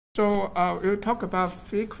So we'll talk about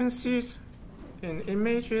frequencies in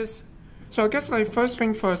images. So I guess like first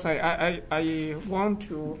thing first, I want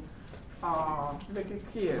to make it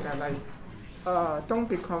clear that like don't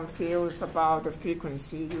be confused about the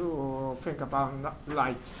frequency you think about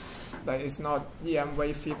light. Like it's not EM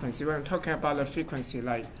wave frequency. When I'm talking about the frequency,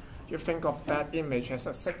 like you think of that image as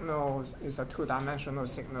a signal, it's a two-dimensional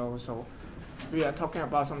signal. So we are talking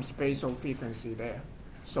about some spatial frequency there.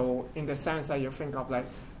 So in the sense that you think of like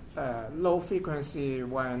low frequency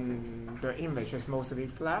when the image is mostly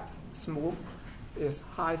flat, smooth, is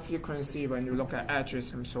high frequency when you look at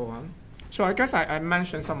edges and so on. So I guess I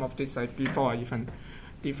mentioned some of this like before I even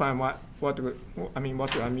define what do I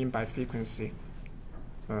mean by frequency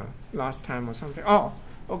last time or something. Oh,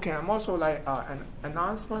 okay. I'm also like an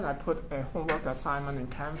announcement. I put a homework assignment in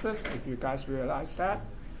Canvas. If you guys realize that,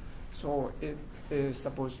 so it is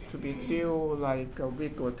supposed to be due like a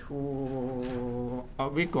week or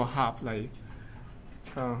a half, like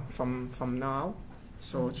from now.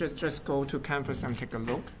 So just go to Canvas and take a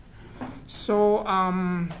look. So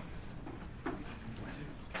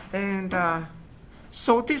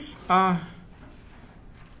so this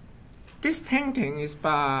painting is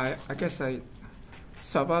by I guess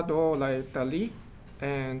Salvador Dali,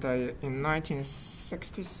 and in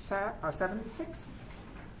 1976.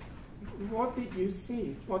 What did you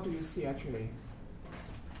see? What do you see actually?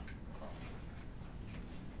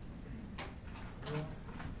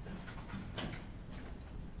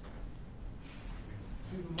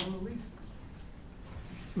 See the Mona Lisa.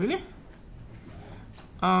 Really?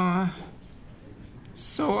 I'm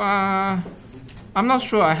not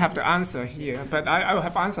sure I have the answer here, but I will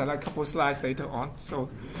have answer like a couple slides later on. So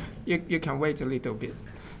you can wait a little bit.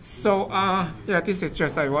 So yeah, this is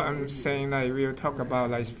just like what I'm saying. Like we'll talk about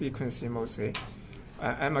like frequency mostly,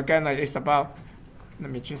 and again like it's about. Let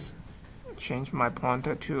me just change my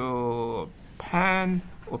pointer to pan.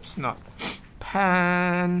 Oops, not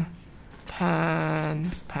pan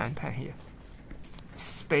here.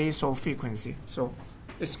 Spatial frequency. So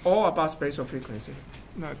it's all about spatial frequency.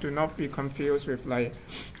 No, do not be confused with like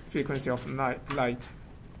frequency of light.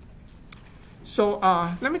 So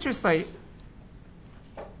let me just like.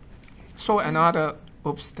 So another,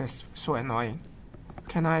 oops, that's so annoying.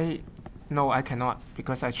 Can I? No, I cannot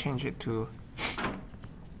because I changed it to.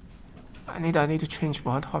 I need to change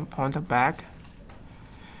pointer back.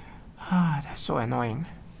 That's so annoying.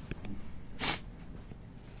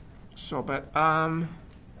 So, but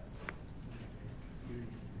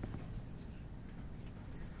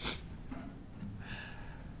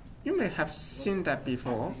you may have seen that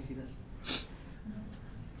before.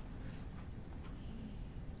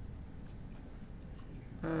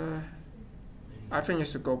 I think you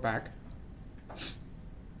should go back.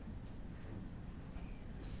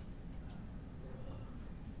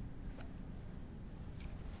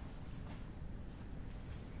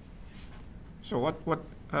 So what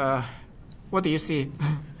do you see?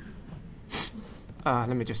 Let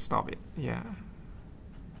me just stop it. Yeah.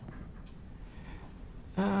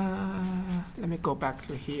 Let me go back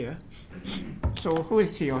to here. So who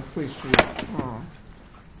is here? Who is here? Oh.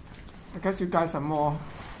 I guess you guys are more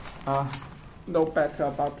know better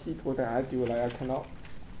about people than I do. Like I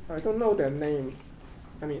don't know their name.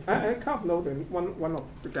 I mean, I can't know one of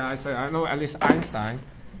the guys. I know at least Einstein.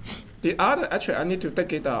 The other, actually, I need to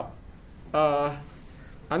dig it up. I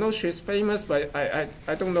know she's famous, but I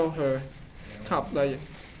don't know her top like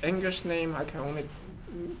English name. I can't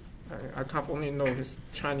only know his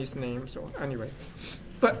Chinese name. So anyway,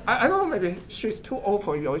 but I don't know. Maybe she's too old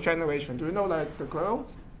for your generation. Do you know like the girl?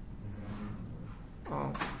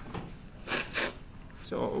 Oh.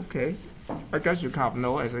 So okay, I guess you can't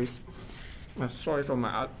know at least. Sorry for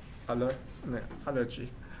my allergy.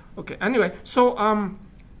 Okay. Anyway, so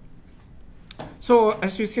so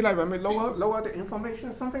as you see, like when we lower the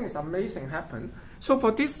information, something is amazing happen. So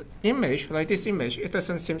for this image, it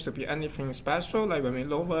doesn't seem to be anything special. Like when we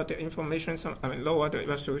lower the information, lower the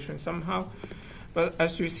resolution somehow. But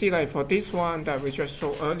as you see, like for this one that we just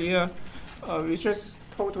saw earlier, we just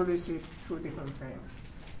totally see two different things.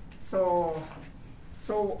 So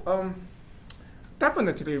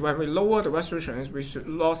definitely when we lower the resolution, we should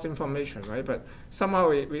lose information, right? But somehow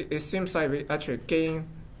it seems like we actually gain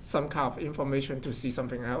some kind of information to see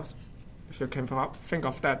something else, if you can think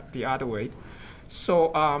of that the other way.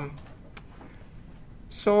 So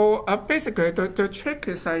basically the trick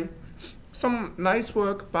is like some nice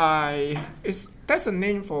work by, that's a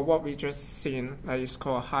name for what we just seen, like it's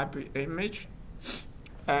called hybrid image.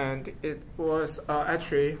 And it was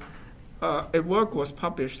actually, a work was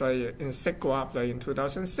published like in SIGGRAPH like in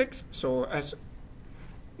 2006. So as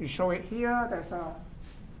you show it here, there's a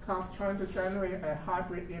kind of trying to generate a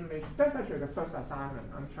hybrid image. That's actually the first assignment.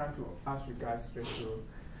 I'm trying to ask you guys just to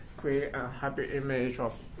create a hybrid image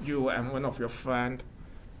of you and one of your friends.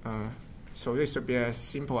 So this would be a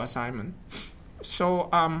simple assignment. So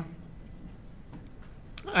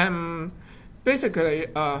basically,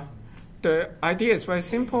 the idea is very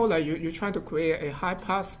simple. Like you try to create a high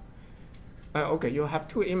pass. Okay, you have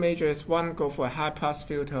two images. One go for a high pass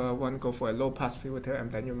filter, one go for a low pass filter,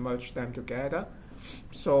 and then you merge them together.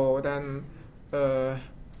 So then,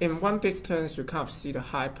 in one distance you kind of see the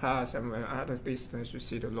high pass, and in other distance you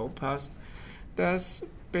see the low pass. That's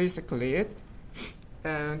basically it.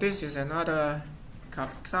 And this is another kind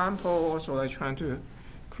of example. Also, like trying to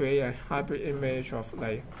create a hybrid image of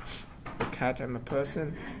like a cat and a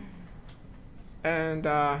person. And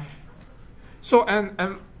so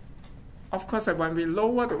of course, like when we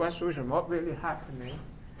lower the resolution, what really happening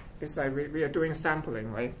is like we are doing sampling,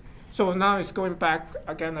 right? So now it's going back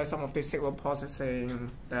again, like some of the signal processing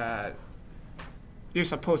that you're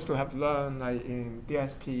supposed to have learned, like in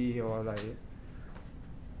DSP or like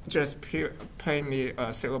just plainly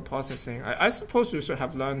signal processing. I suppose you should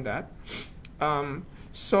have learned that.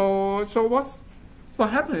 So what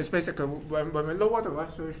happens is basically when we lower the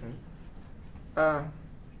resolution.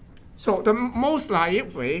 So the most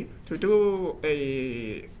naive way to do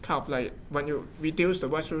a kind of like when you reduce the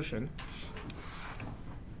resolution.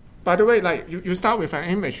 By the way, like you start with an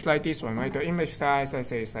image like this one, right? The image size, let's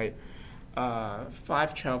say, is like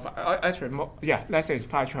 512. Actually, let's say it's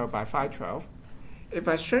 512 by 512. If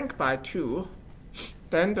I shrink by 2,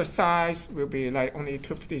 then the size will be like only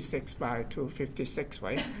 256 by 256,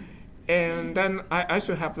 right? And then I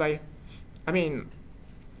should have like, I mean,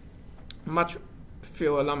 much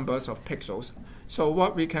fewer numbers of pixels. So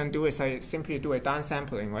what we can do is like simply do a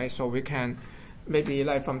downsampling, right? So we can maybe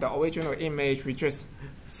like from the original image, we just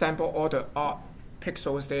sample all the odd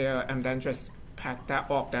pixels there and then just pack that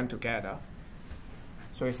all of them together.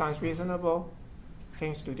 So it sounds reasonable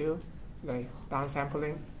things to do, like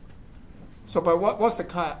downsampling. So but what's the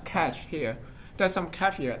catch here? There's some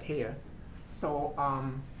caveat here. So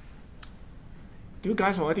do you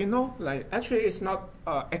guys already know? Like, actually, it's not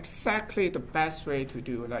exactly the best way to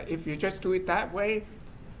do. Like, if you just do it that way,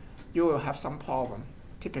 you will have some problem,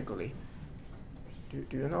 typically. Do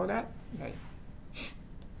you know that? Like,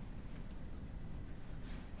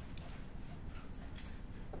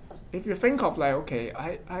 if you think of like, okay,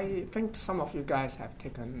 I think some of you guys have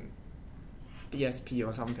taken DSP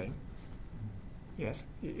or something. Yes,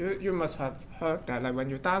 you must have heard that. Like,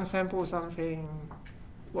 when you downsample something,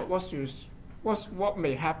 what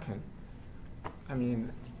may happen? I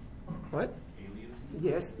mean, what?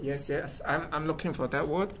 Yes. I'm looking for that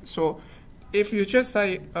word. So, if you just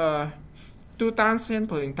like do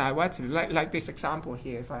downsampling directly, like this example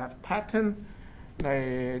here, if I have a pattern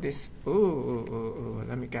like this,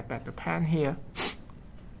 let me get back the pen here.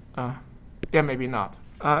 Yeah, maybe not.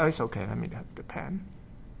 It's okay. Let me have the pen.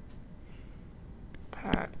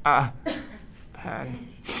 Pen.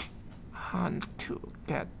 Hunt to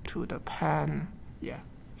get to the pen. Yeah.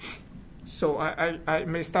 So I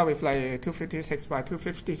may start with like 256 by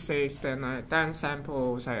 256, then I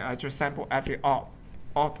downsample. I just sample every odd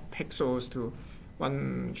pixels to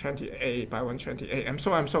 128 by 128, and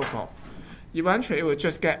so on and so forth. Eventually, it will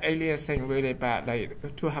just get aliasing really bad.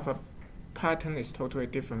 Like to have a pattern is totally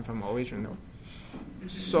different from original.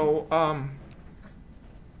 So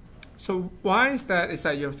so why is that? Is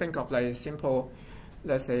that you think of like simple,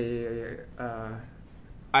 let's say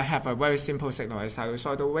I have a very simple signal, a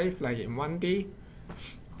sinusoidal wave like in 1D,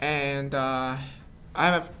 and I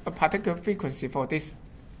have a particular frequency for this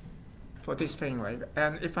thing, right?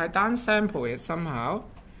 And if I downsample it somehow,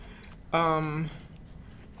 then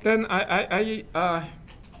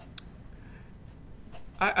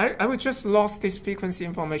I would just lost this frequency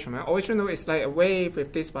information. My original is like a wave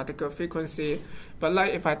with this particular frequency, but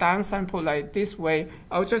like if I downsample like this way,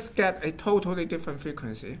 I'll just get a totally different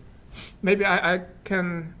frequency. Maybe I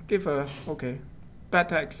can give a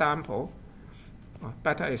better example.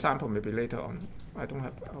 Better example maybe later on. I don't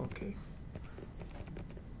have okay.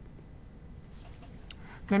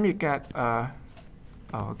 Let me get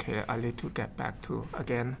okay. I need to get back to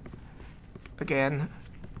again.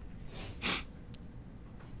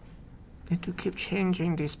 Need to keep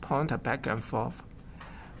changing this pointer back and forth.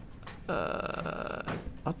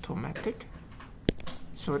 Automatic.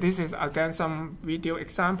 So this is again some video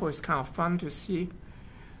example. It's kind of fun to see.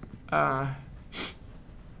 So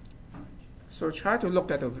try to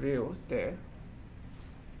look at the view there.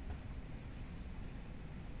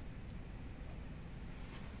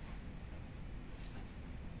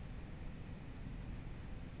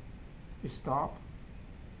 You stop.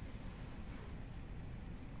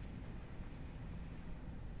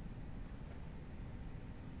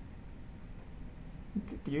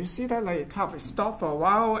 do you see that like kind of stop for a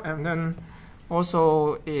while and then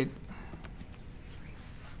also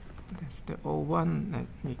that's the old one. Let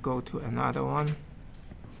me go to another one.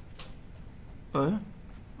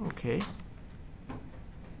 Okay.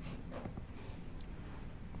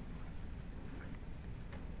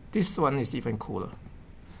 This one is even cooler.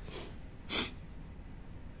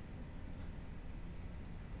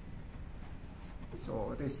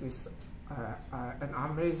 So this is an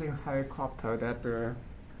amazing helicopter that the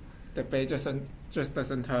bay just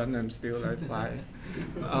doesn't turn and still like fly.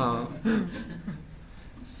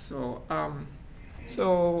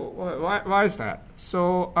 So why is that?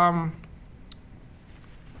 So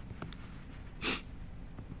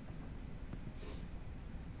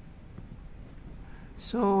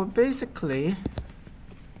basically,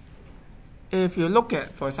 if you look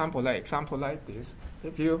at, for example, like this,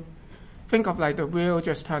 if you think of like the wheel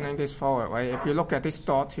just turning this forward, right? If you look at this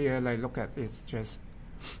dot here, like look at it's just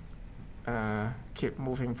keep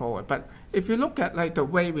moving forward. But if you look at like the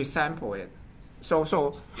way we sample it,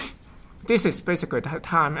 so this is basically the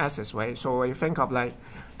time axis, right? So you think of like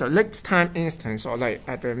the next time instance, or like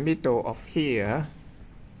at the middle of here,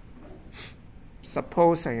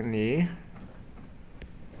 supposedly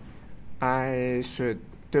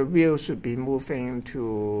the wheel should be moving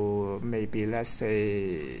to maybe, let's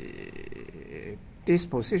say, this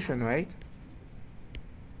position, right?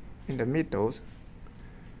 In the middle.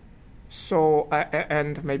 So,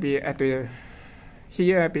 and maybe at the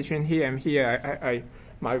here, between here and here,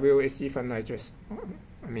 my wheel is even like just,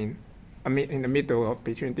 I mean in the middle of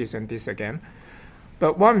between this and this again.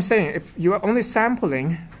 But what I'm saying, if you are only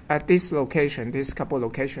sampling at this location, these couple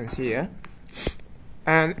locations here,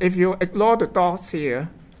 and if you ignore the dots here,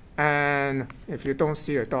 and if you don't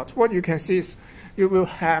see a dot, what you can see is you will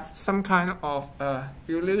have some kind of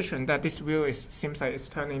illusion that this wheel seems like it's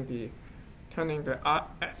turning the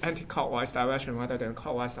anti-clockwise direction rather than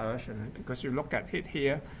clockwise direction, right? Because you look at it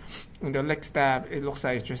here, in the next step, it looks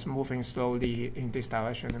like it's just moving slowly in this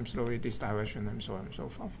direction and slowly this direction and so on and so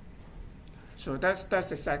forth. So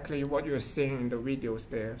that's exactly what you're seeing in the videos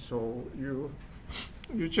there. So you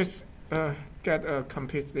just get a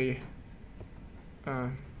completely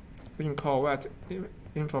incorrect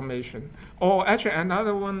information. Or actually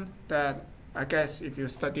another one that I guess if you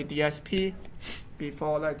study DSP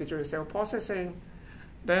before, like digital signal processing,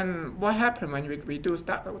 then what happens when we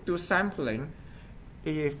do sampling,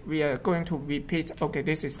 if we are going to repeat, okay,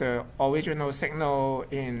 this is the original signal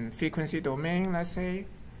in frequency domain, let's say,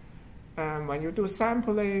 and when you do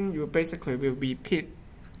sampling, you basically will repeat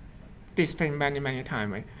this thing many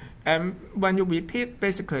times, right? And when you repeat,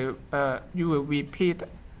 basically, you will repeat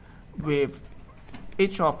with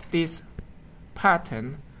each of these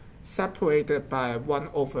patterns separated by 1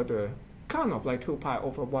 over the, kind of like 2 pi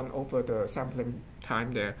over 1 over the sampling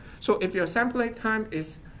time there. So if your sampling time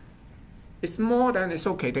is more, then it's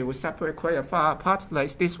okay. They will separate quite far apart,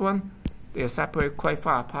 like this one. They'll separate quite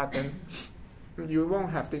far apart, then you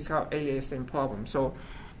won't have this kind of aliasing problem. So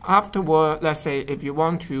afterward, let's say if you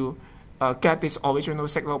want to get this original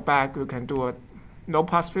signal back, you can do a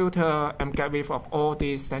low-pass filter and get rid of all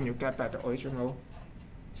these, then you get back the original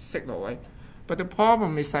signal, right? But the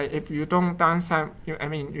problem is that if you don't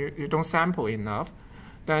you don't sample enough,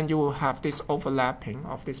 then you will have this overlapping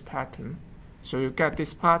of this pattern. So you get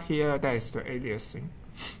this part here, that is the aliasing.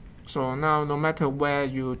 So now no matter where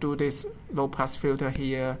you do this low-pass filter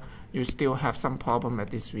here, you still have some problem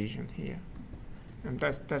at this region here. And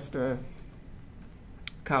that's the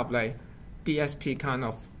kind of like DSP kind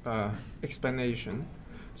of explanation.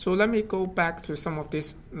 So let me go back to some of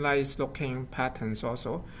these nice looking patterns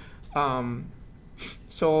also.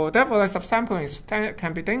 So therefore, like, subsampling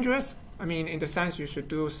can be dangerous. I mean, in the sense you should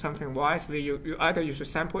do something wisely. You either you should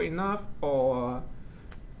sample enough, or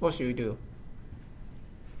what should you do?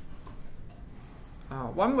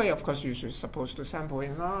 One way, of course, you should supposed to sample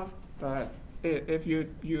enough. But if you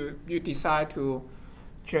decide to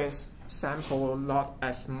just sample not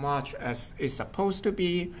as much as it's supposed to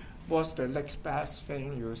be, what's the next best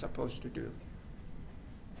thing you're supposed to do?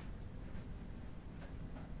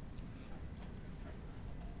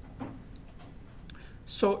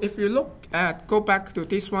 So if you go back to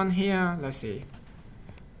this one here, let's see,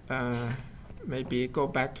 maybe go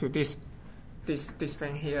back to this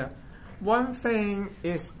thing here. One thing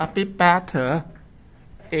is a bit better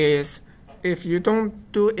is if you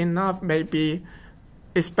don't do enough, maybe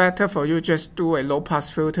it's better for you just do a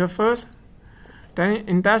low-pass filter first. Then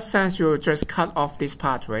in that sense, you just cut off this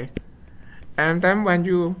part, right? And then when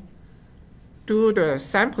you do the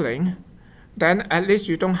sampling, then at least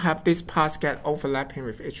you don't have these parts get overlapping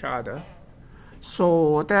with each other.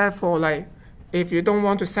 So therefore, like, if you don't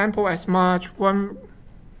want to sample as much, one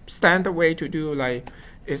standard way to do like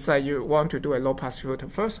is that you want to do a low pass filter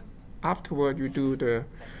first. Afterward, you do the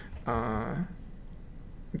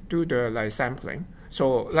like sampling.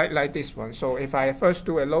 So like this one. So if I first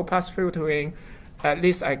do a low pass filtering, at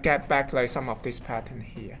least I get back like some of this pattern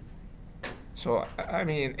here. So I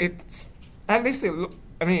mean, it's at least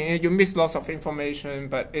I mean, you miss lots of information,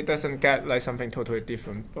 but it doesn't get like something totally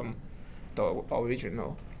different from the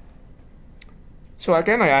original. So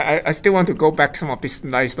again, I still want to go back to some of these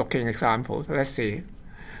nice looking examples. Let's see.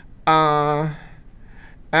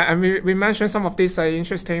 And we mentioned some of these are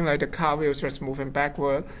interesting, like the car wheels just moving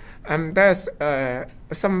backward. And there's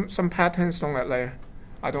some patterns on it, like,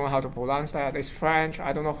 I don't know how to pronounce that. It's French.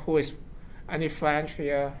 I don't know who is any French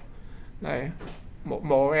here, like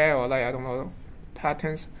Moret or like, I don't know,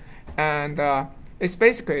 patterns. And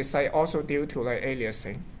it's like also due to like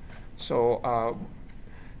aliasing. So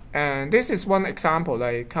and this is one example,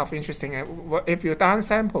 like kind of interesting. If you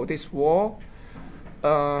downsample this wall,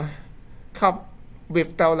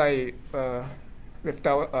 without like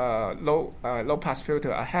low pass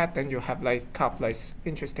filter ahead, then you have like kind of like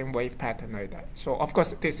interesting wave pattern like that. So of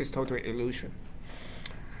course this is totally illusion.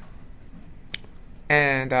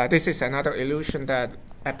 And this is another illusion that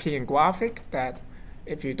appear in graphic, that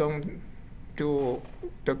if you don't do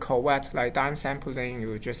the correct like downsampling,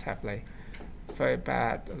 you just have like very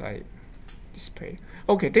bad like display.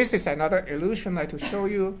 Okay, this is another illusion like to show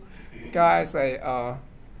you guys, like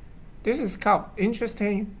this is kind of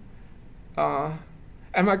interesting. And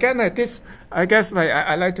again, like this, I guess like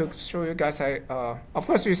I like to show you guys like of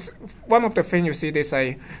course one of the things you see this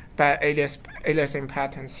like bad aliasing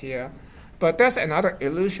patterns here, but there's another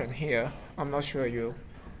illusion here. I'm not sure you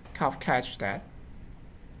kind of catch that.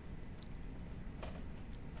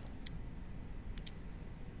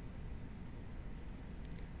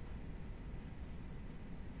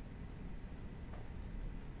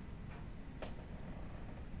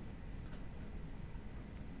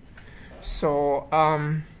 So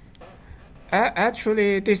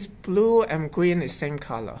actually this blue and green is same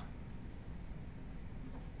color.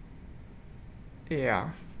 Yeah.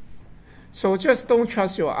 So just don't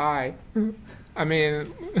trust your eye. I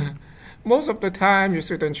mean, most of the time you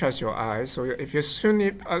shouldn't trust your eye. So if you swim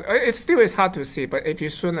it still is hard to see, but if you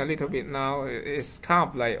swim a little bit now, it's kind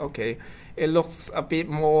of like, okay, it looks a bit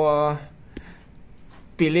more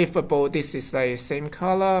believable. This is like same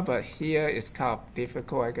color, but here it's kind of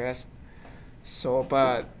difficult, I guess. So,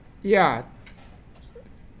 but yeah,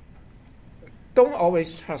 don't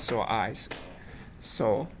always trust your eyes.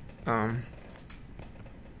 So,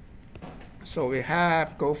 so we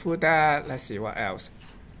have go through that. Let's see what else.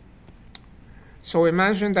 So we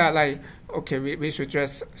mentioned that like, okay, we should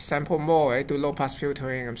just sample more, right? Do low pass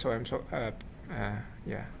filtering.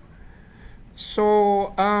 Yeah.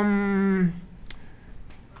 So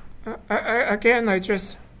again, I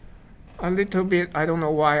just a little bit, I don't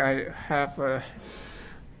know why I have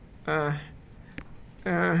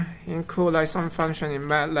include like some function in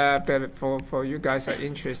MATLAB that for you guys are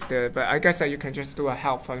interested, but I guess that you can just do a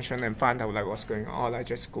help function and find out like what's going on. I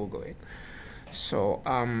just Google it. So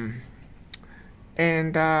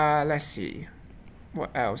and let's see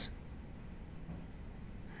what else.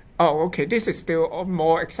 Oh, okay, this is still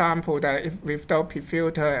more example that if without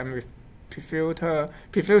p-filter and with p-filter,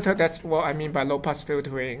 that's what I mean by low pass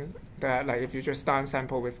filtering. That like if you just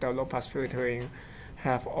downsample with the low pass filtering,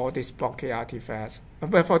 have all these blocky artifacts.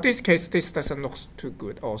 But for this case, this doesn't look too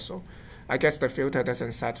good also. I guess the filter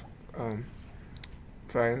doesn't set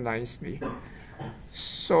very nicely.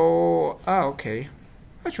 So okay,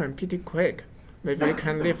 actually I'm pretty quick. Maybe we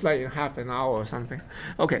can live like in half an hour or something.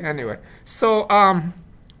 Okay, anyway, so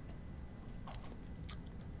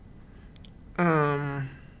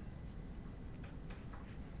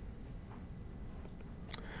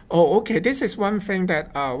oh, okay. This is one thing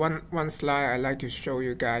that one slide I like to show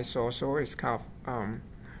you guys. Also, is kind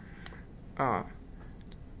of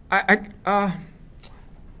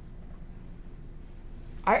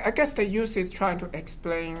I guess the use is trying to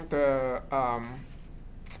explain the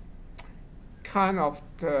kind of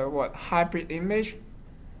the what hybrid image,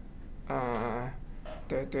 the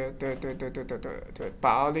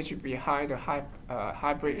biology behind the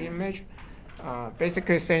hybrid image.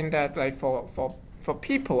 Basically saying that like for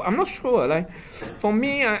people, I'm not sure. Like for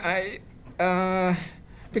me,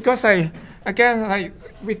 because again like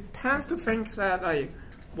we tend to think that like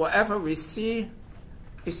whatever we see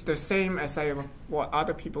is the same as like what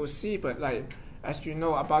other people see, but like as you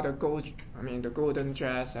know about the golden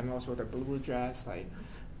dress and also the blue dress, like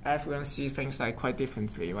everyone sees things like quite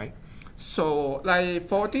differently, right? So like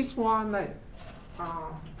for this one, like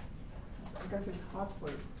guess it's hard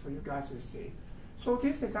for you guys to see. So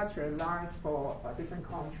this is actually lines for different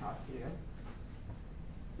contrasts here.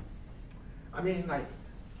 I mean, like,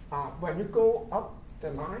 when you go up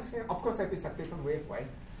the lines here, of course, like, it's a different wavelength.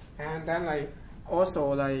 And then, like,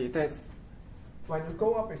 also, like, this, when you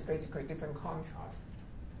go up, it's basically different contrast.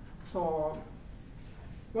 So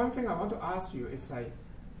one thing I want to ask you is, like,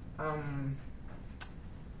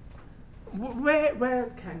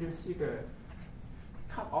 where can you see the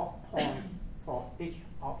cut-off point for each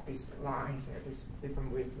of these lines here, these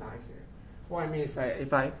different width lines here? What I mean is, like,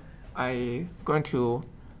 if I going to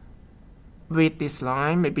read this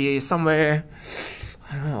line, maybe somewhere,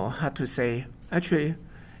 I don't know how to say. Actually,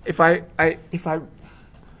 if I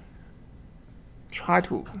try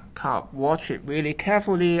to watch it really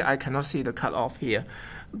carefully, I cannot see the cutoff here.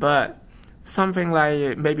 But something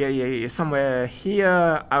like maybe somewhere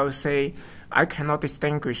here, I would say I cannot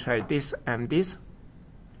distinguish like this and this.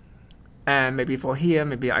 And maybe for here,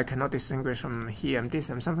 maybe I cannot distinguish from here and this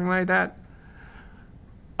and something like that.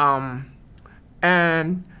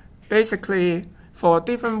 And basically, for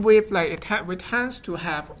different width, like it tends to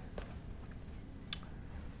have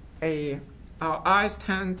our eyes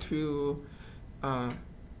tend to kind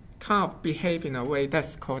of behave in a way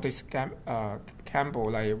that's called this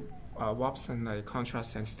Campbell like Watson like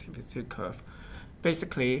contrast sensitivity curve.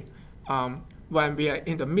 Basically, when we are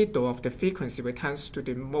in the middle of the frequency, we tend to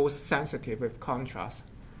be most sensitive with contrast,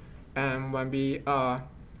 and when we are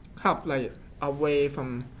kind of like away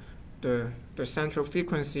from the central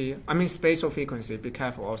frequency, I mean spatial frequency, be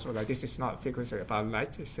careful also, like this is not frequency about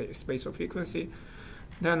light, it's spatial frequency,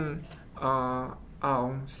 then our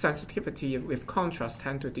sensitivity with contrast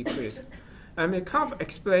tend to decrease. And we kind of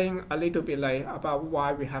explain a little bit like about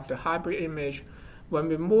why we have the hybrid image. When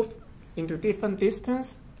we move into different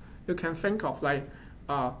distance, you can think of like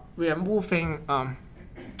we are moving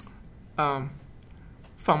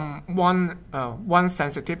from one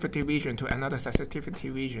sensitivity region to another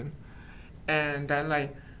sensitivity region. And then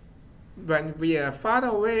like when we are farther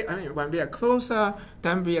away, I mean when we are closer,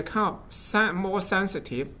 then we are kind of more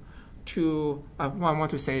sensitive to what I want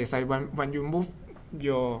to say is like when you move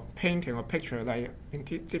your painting or picture like in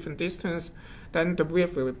different distance, then the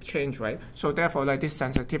width will change, right? So therefore like this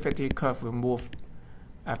sensitivity curve will move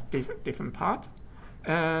at different part.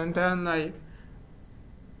 And then like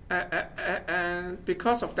and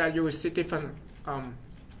because of that, you will see different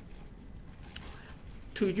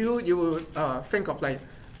to you will think of like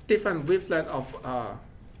different wavelength of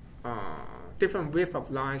different width of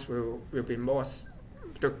lines will be more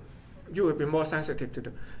you will be more sensitive to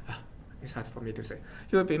the it's hard for me to say.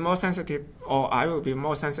 You will be more sensitive, or I will be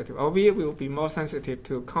more sensitive, or we will be more sensitive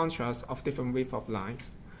to contrast of different width of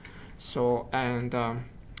lines. So and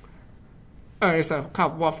it's a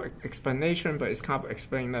kind of rough explanation, but it's kind of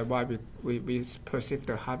explaining like why we perceive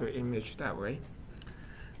the hybrid image that way.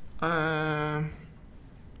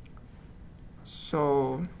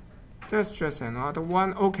 So that's just another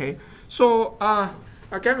one. Okay, so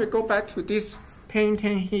again we go back to this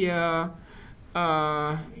painting here.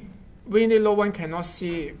 Really no one cannot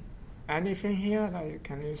see anything here. Like,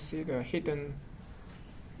 can you see the hidden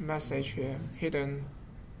message here? Hidden.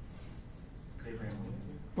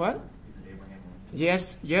 What?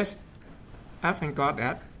 Yes, yes. I haven't got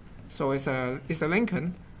that. So it's a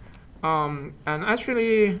Lincoln. And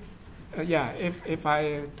actually, yeah. If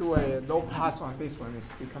I do a low pass on this one,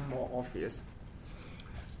 it's become more obvious.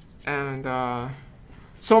 And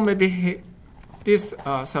so maybe this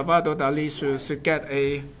Salvador Dali should get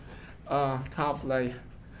a kind of like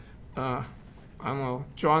I don't know,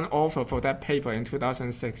 drawn offer for that paper in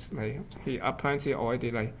 2006. Like he apparently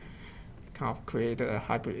already like kind of created a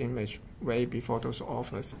hybrid image way before those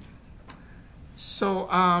offers. So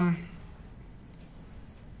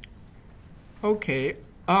okay,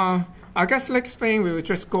 I guess next thing we will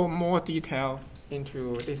just go more detail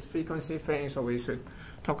into this frequency thing. So we should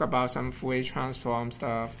talk about some Fourier transform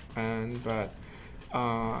stuff, and but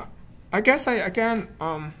I guess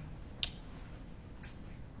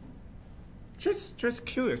just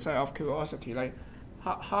curious, out of curiosity, like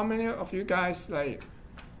how many of you guys like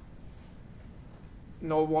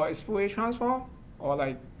know what is Fourier transform, or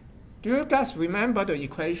like do you guys remember the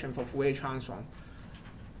equation for Fourier transform?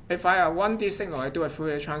 If I have 1D signal, I do a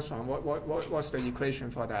Fourier transform. What's the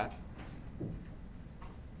equation for that?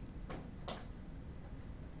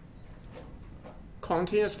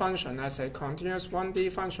 Continuous function, let's say continuous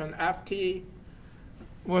 1D function ft.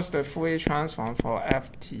 What's the Fourier transform for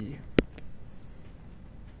ft?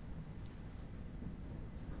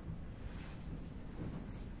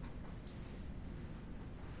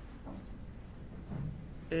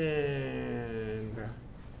 And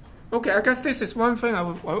Okay, I guess this is one thing I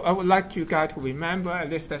would like you guys to remember. At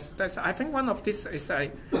least that's I think one of this is a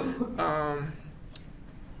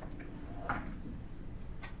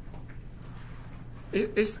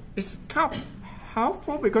it's kind of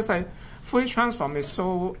helpful because Fourier transform is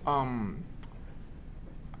so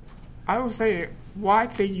I would say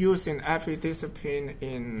widely used in every discipline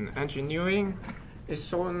in engineering. It's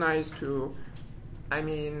so nice to, I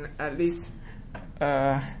mean, at least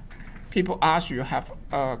people ask you have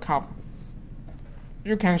a kind of,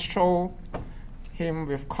 you can show him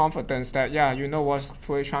with confidence that, yeah, you know what's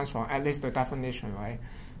Fourier transform, at least the definition, right?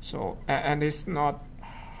 So, and it's not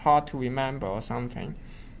hard to remember or something.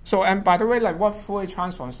 So, and by the way, like what Fourier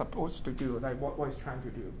transform is supposed to do, like what it's trying to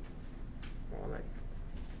do, or like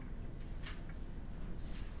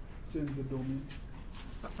change the domain.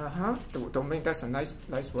 The domain, that's a nice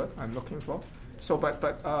word I'm looking for. So, but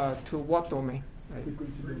to what domain? Right?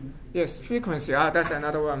 Frequency domain. Yes, frequency. That's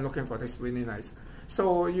another word I'm looking for. That's really nice.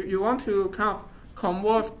 So you want to kind of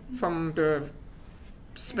convert from the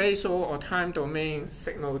spatial or time domain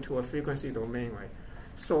signal to a frequency domain, right?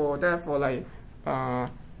 So therefore, like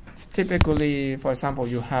typically, for example,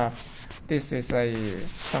 you have this is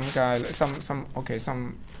some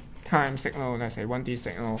time signal, let's say 1D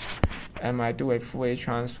signal, and I do a Fourier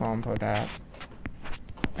transform for that.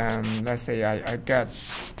 Let's say I get,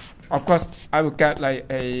 of course, I will get like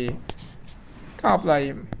a kind of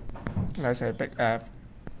like, let's say big F.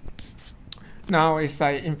 Now it's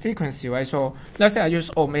like in frequency, right? So let's say I use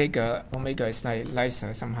omega. Omega is like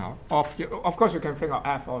nicer somehow. Of course, you can think of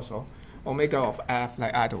F also. Omega of F,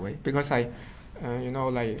 like either way, because you know,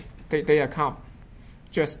 like they are kind of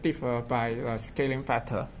just differ by a scaling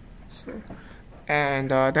factor. So, and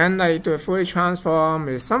then like the Fourier transform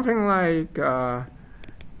is something like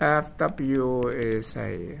FW is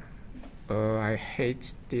a. I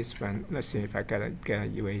hate this one. Let's see if I get an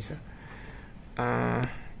eraser.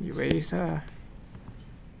 Eraser.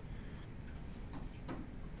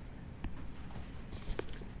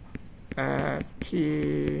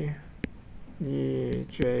 T E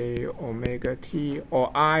J omega T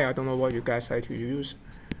or I don't know what you guys like to use.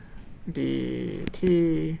 The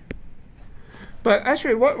T. But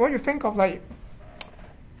actually, what you think of, like,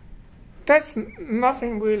 that's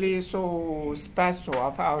nothing really so special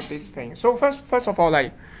about this thing. So first of all,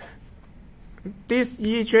 like, this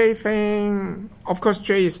EJ thing, of course,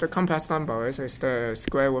 J is the complex number, right? So it's the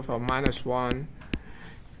square root of -1.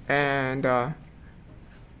 And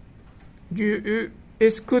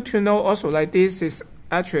it's good to know also, like, this is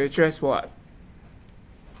actually just what?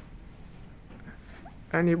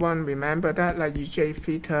 Anyone remember that? Like, EJ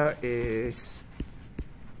theta is...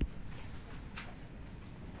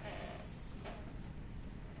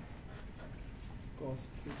 Cos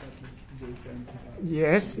theta plus J sin theta.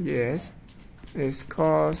 Yes. It's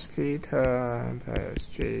cos theta plus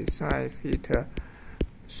J sin theta.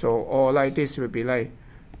 So, or like this would be like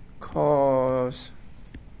cos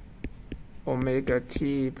omega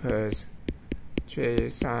t plus J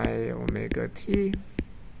sin omega t.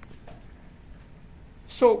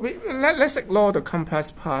 So let's ignore the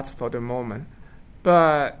complex part for the moment.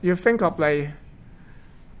 But you think of like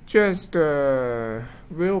just the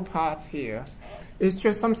real part here. It's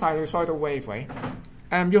just some sinusoidal wave, right?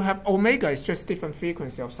 And you have omega is just different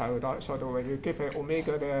frequency of sinusoidal wave. You give an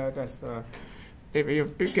omega there, that's if you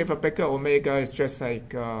give a bigger omega, it's just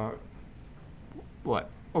like what?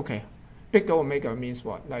 Okay, bigger omega means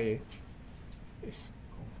what? Like it's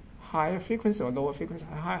higher frequency or lower frequency?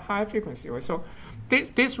 Higher frequency, right? So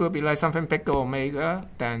this will be like something bigger omega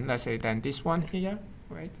than, let's say, than this one here,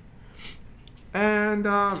 right? And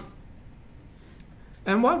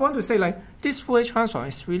what I want to say, like, this Fourier transform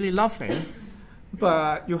is really lovely,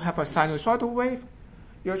 but you have a sinusoidal wave.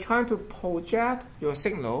 You're trying to project your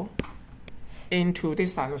signal into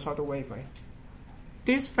this sinusoidal wave, right?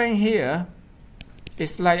 This thing here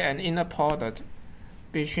is like an inner product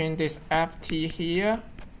between this ft here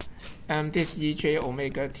and this ej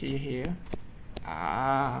omega t here.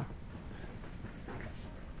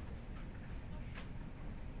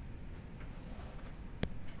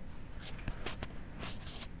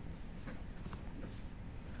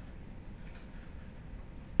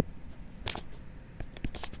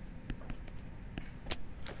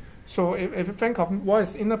 So if you think of what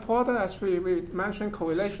is inner product, as we mentioned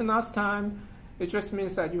correlation last time, it just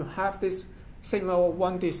means that you have this signal,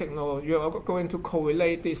 1D signal, you're going to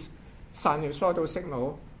correlate this sinusoidal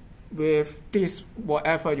signal with this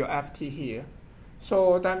whatever your ft here.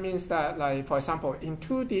 So that means that, like, for example, in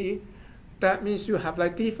 2D, that means you have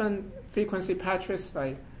like different frequency patches,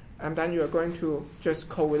 like, and then you are going to just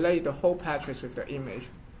correlate the whole patches with the image.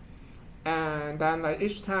 and then like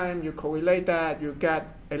each time you correlate that, you get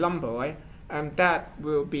a number, right? And that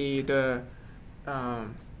will be the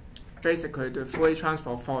basically the Fourier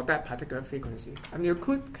transform for that particular frequency. And you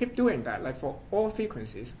could keep doing that, like for all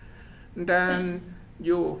frequencies. And then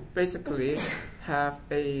you basically have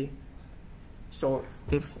a, so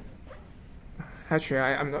if, actually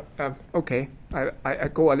I'm not, okay, I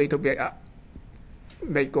go a little bit,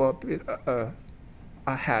 may go a bit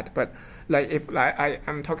ahead, but like if like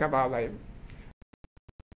I'm talking about like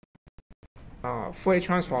Fourier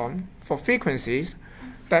transform for frequencies,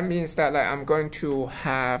 that means that like I'm going to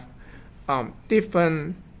have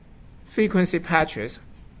different frequency patches.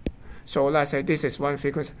 So let's say this is one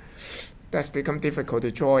frequency. That's become difficult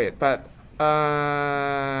to draw it, but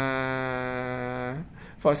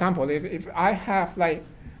for example, if I have like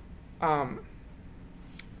I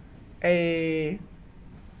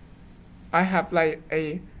have like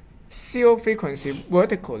a zero frequency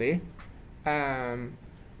vertically, kind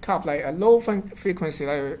of like a low frequency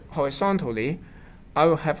like horizontally, I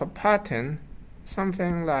will have a pattern,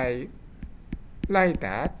 something like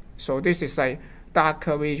that. So this is like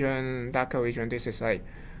darker region, this is like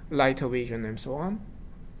lighter region, and so on.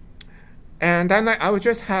 And then like, I will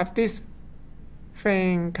just have this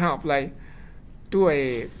thing kind of like do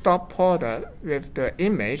a dot product with the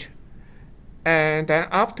image, and then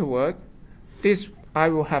afterward, this I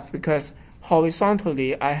will have, because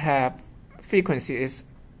horizontally I have frequency is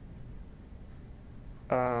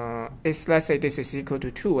let's say this is equal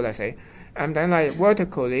to 2, let's say, and then like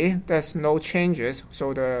vertically there's no changes,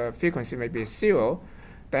 so the frequency may be 0.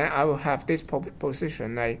 Then I will have this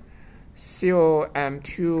position like 0 and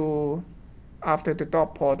 2 after the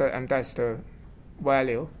dot product, and that's the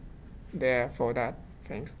value there for that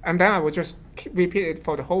thing. And then I will just repeat it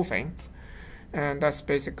for the whole thing, and that's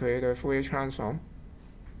basically the Fourier transform.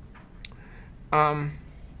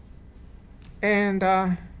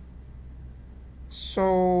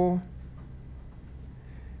 So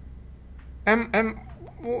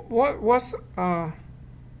what's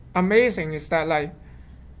amazing is that like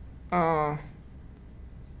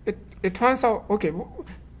it turns out, okay,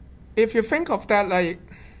 if you think of that like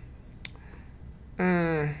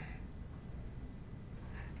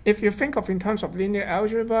if you think of in terms of linear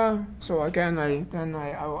algebra, so again I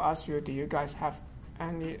will ask you, do you guys have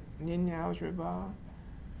any linear algebra?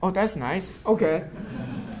 Oh, that's nice. Okay.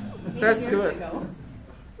 That's good.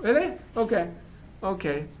 Really? Okay.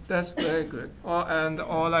 Okay, that's very good.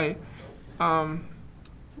 Or like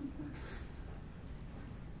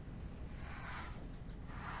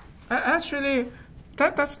actually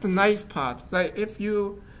that's the nice part. Like if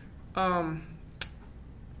you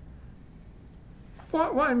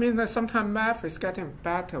what I mean is sometimes math is getting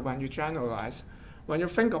better when you generalize. When you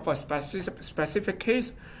think of a specific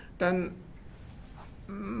case, then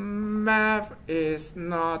math is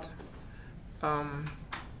not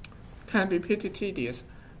can be pretty tedious.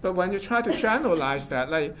 But when you try to generalize that,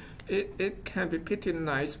 like it can be pretty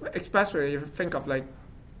nice, especially if you think of like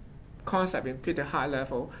concept in pretty high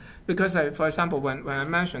level. Because like, for example, when I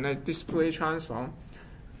mentioned like this Fourier transform,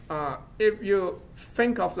 if you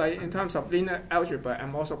think of like in terms of linear algebra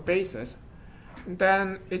and also basis,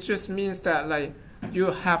 then it just means that like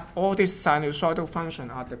you have all these sinusoidal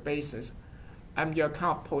function at the basis, and you're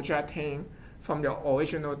kind of projecting from your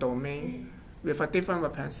original domain with a different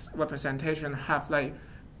representation, have like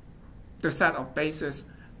the set of bases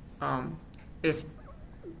is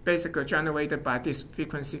basically generated by these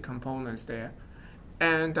frequency components there.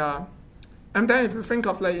 And then if you think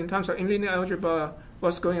of like in terms of in linear algebra,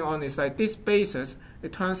 what's going on is like this basis,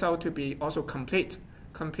 it turns out to be also complete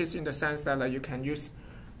in the sense that like you can use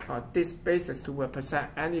this basis to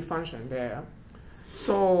represent any function there.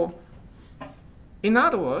 So in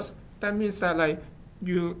other words, that means that like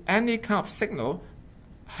any kind of signal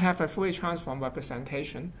have a Fourier transform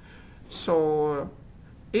representation. So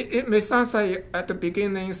it may sound like at the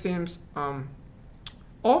beginning seems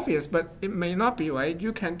obvious, but it may not be, right?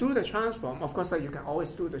 You can do the transform. Of course, like, you can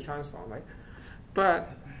always do the transform, right? But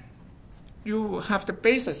you have the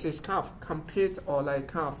basis is kind of complete, or like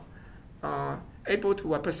kind of able to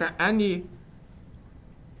represent any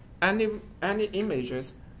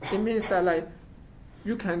images. It means that like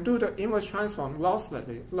you can do the inverse transform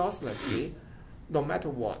losslessly no matter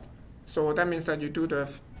what. So that means that you do the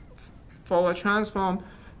forward transform,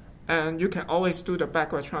 and you can always do the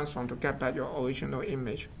backward transform to get back your original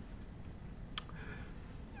image.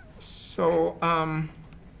 So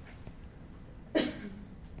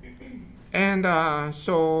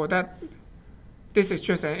so that this is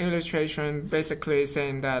just an illustration, basically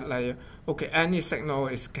saying that like, okay, any signal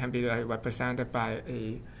can be like represented by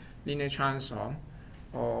a linear transform,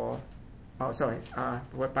 or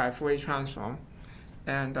by Fourier transform.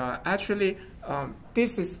 And actually,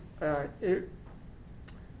 this is, if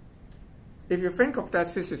you think of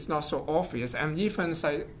that, this is not so obvious. And even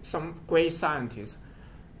some great scientists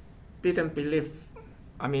didn't believe,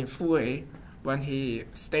 Fourier, when he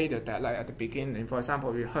stated that, like at the beginning. For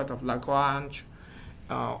example, we heard of Lagrange,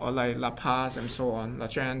 or like Laplace and so on,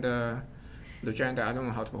 Legendre, I don't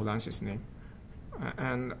know how to pronounce his name.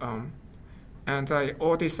 And like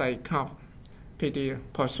all this like kind of pretty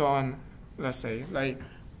Poisson, let's say, like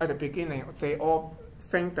at the beginning, they all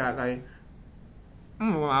think that like,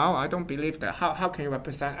 well, I don't believe that. How can you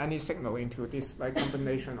represent any signal into this like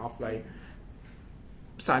combination of like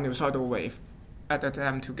sinusoidal wave at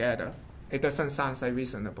them together? It doesn't sound like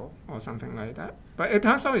reasonable or something like that. But it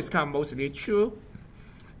turns out it's kind of mostly true.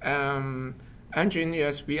 We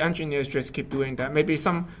engineers just keep doing that. Maybe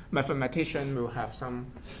some mathematician will have some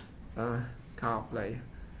kind of like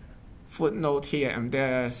footnote here and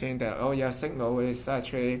there saying that, oh yeah, signal is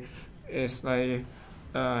actually like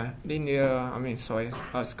linear,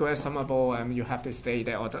 square summable, and you have to stay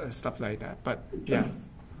there or stuff like that. But yeah.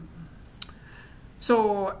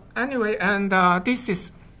 So anyway, and this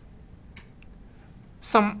is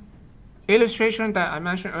some illustration that I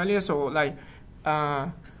mentioned earlier. So like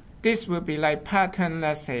this will be like pattern,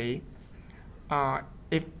 let's say,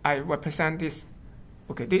 if I represent this,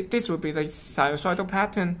 okay, this will be the sinusoidal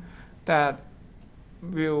pattern that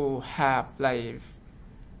will have like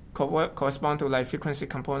correspond to like frequency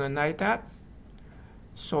component like that.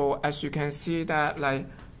 So as you can see that like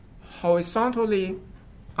horizontally,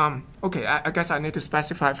 okay, I guess I need to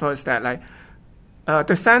specify first that like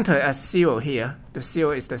the center as 0 here, the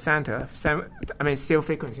 0 is the center, 0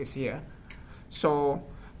 frequency is here. So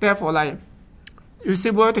therefore, like you see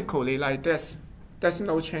vertically, like there's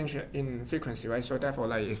no change in frequency, right? So therefore,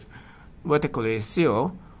 like it's vertically is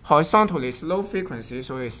 0. Horizontally is low frequency,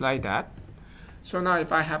 so it's like that. So now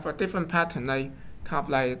if I have a different pattern, like kind of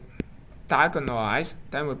like diagonalized,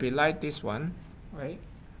 then will be like this one, right?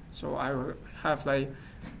 So I will have like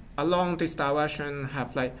along this direction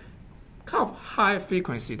have like kind of higher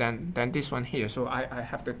frequency than this one here. So I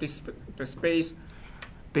have the space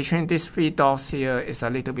between these three dots here is a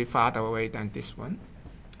little bit farther away than this one.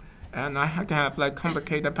 And I can have like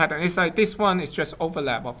complicated pattern. It's like this one is just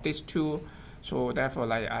overlap of these two. So therefore,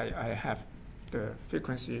 like I have the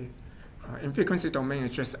frequency in frequency domain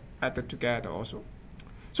is just added together also.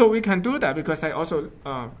 So we can do that because I also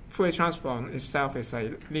Fourier transform itself is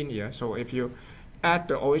like linear. So if you add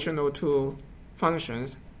the original two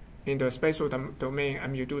functions in the spatial domain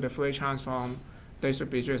and you do the Fourier transform, they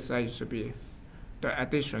should be just like the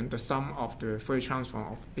addition, the sum of the Fourier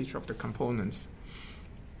transform of each of the components.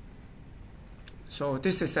 So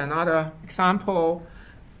this is another example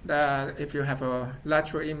that if you have a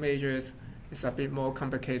lateral images, it's a bit more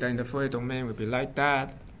complicated in the Fourier domain, will be like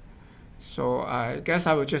that. So I guess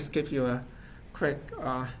I will just give you a quick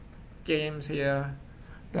games here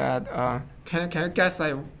that can you guess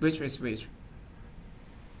like which is which?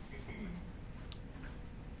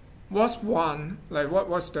 What's one, like what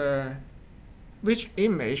was the, which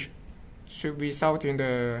image should result in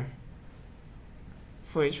the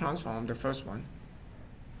Fourier transform, the first one?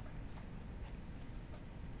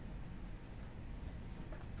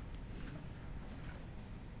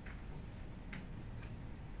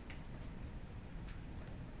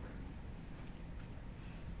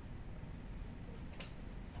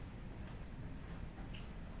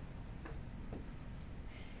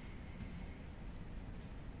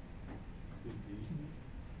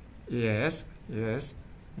 Yes,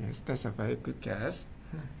 that's a very good guess.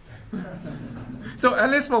 So at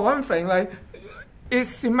least for one thing, like it's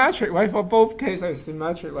symmetric, right? For both cases, it's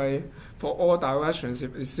symmetric, like for all directions,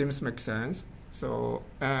 it seems to make sense. So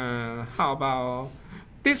how about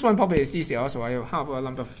this one? Probably is easy also. Right? How about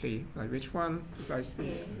number 3? Like which one? I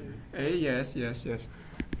see. A, yes.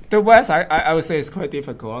 The rest, I would say is quite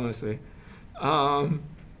difficult, honestly.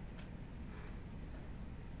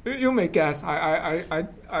 You may guess.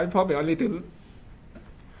 I probably only to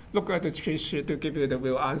look at the cheat sheet to give you the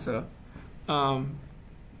real answer.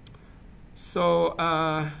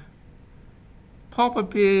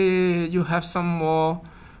 Probably you have some more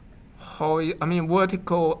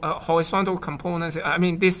vertical horizontal components.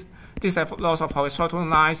 This have lots of horizontal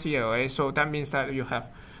lines here, right? So that means that you have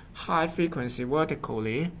high frequency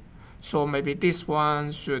vertically. So maybe this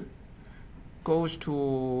one should goes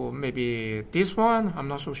to maybe this one. I'm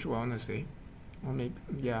not so sure, honestly. Or maybe,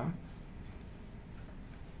 yeah.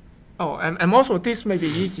 Oh, and also this may be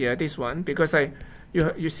easier, this one, because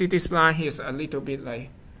you see this line here is a little bit like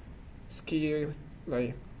skewed,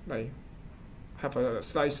 like have a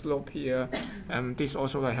slight slope here, and this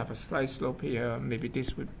also like have a slight slope here. Maybe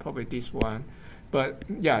this would probably this one, but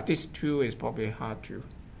yeah, this two is probably hard to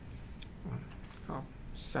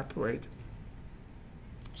separate.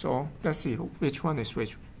 So let's see which one is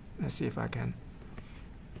which. Let's see if I can.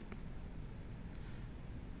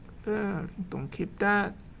 Don't keep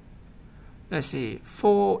that. Let's see.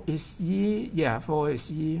 4 is E. Yeah, 4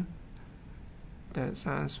 is E. That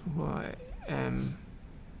sounds right.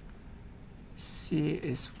 C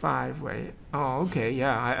is 5, right? Oh, okay.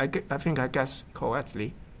 Yeah, I think I guessed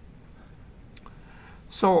correctly.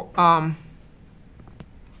 So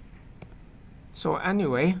so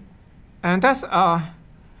anyway, and that's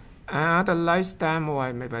another nice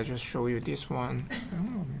demo. Maybe I just show you this one.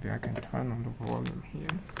 Oh, maybe I can turn on the volume here.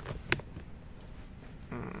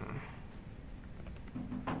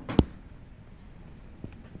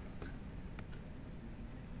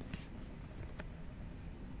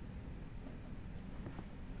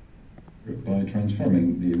 By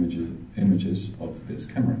transforming the images of this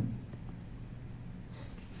camera.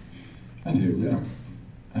 And here we are.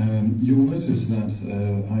 You will notice that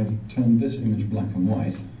I've turned this image black and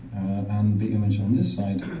white, and the image on this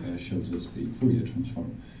side shows us the Fourier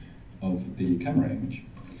transform of the camera image.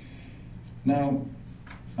 Now,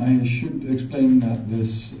 I should explain that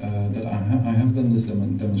that I have done this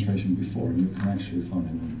demonstration before, and you can actually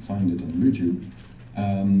find it on YouTube.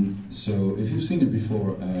 So if you've seen it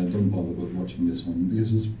before, don't bother with watching this one,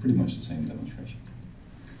 because it's pretty much the same demonstration.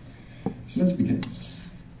 So let's begin.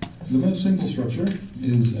 The most simple structure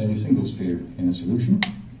is a single sphere in a solution.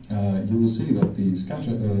 You will see that the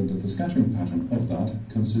scattering pattern of that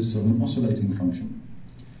consists of an oscillating function.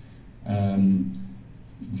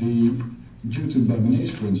 Due to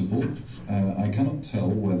Bernoulli's principle, I cannot tell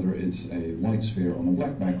whether it's a white sphere on a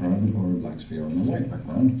black background or a black sphere on a white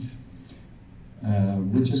background,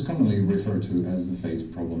 which is commonly referred to as the phase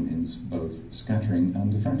problem in both scattering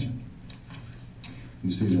and diffraction.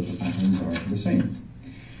 You see that the patterns are the same.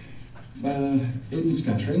 In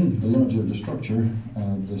scattering, the larger the structure,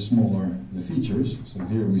 the smaller the features. So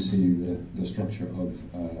here we see the structure of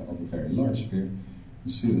a very large sphere.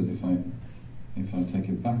 You see that if I take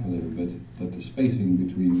it back a little bit, that the spacing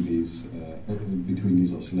between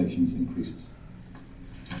these oscillations increases.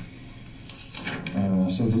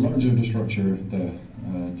 So the larger the structure, the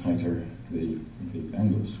tighter the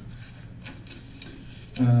angles.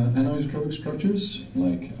 Anisotropic structures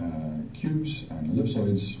like cubes and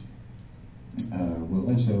ellipsoids will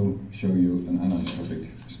also show you an anisotropic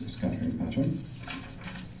scattering pattern.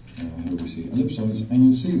 Here we see ellipsoids, and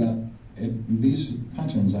you'll see that these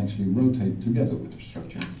patterns actually rotate together with the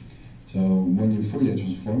structure. So when you Fourier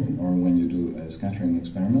transform, or when you do a scattering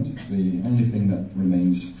experiment, the only thing that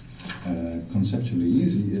remains conceptually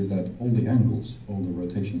easy is that all the angles, all the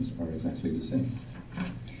rotations are exactly the same.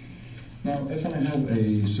 Now, if I have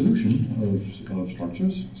a solution of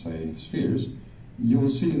structures, say spheres, you will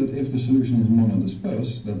see that if the solution is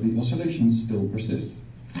monodisperse, that the oscillations still persist.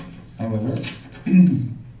 However,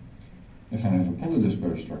 if I have a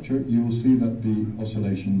polydispersed structure, you will see that the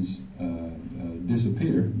oscillations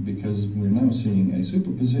disappear, because we're now seeing a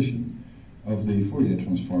superposition of the Fourier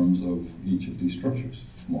transforms of each of these structures,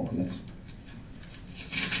 more or less.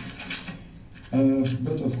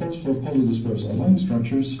 But of course, for polydispersed aligned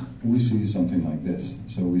structures, we see something like this.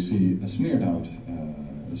 So we see a smeared out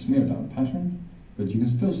pattern, but you can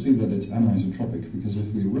still see that it's anisotropic, because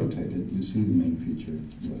if we rotate it, you see the main feature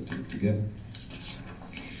rotate together.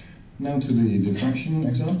 Now to the diffraction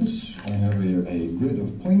examples. I have here a grid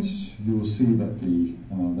of points. You will see that we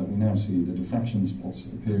now see the diffraction spots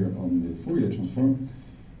appear on the Fourier transform.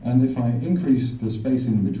 And if I increase the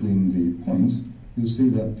spacing between the points, you'll see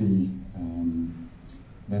that the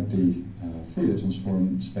Fourier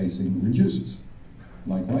transform spacing reduces.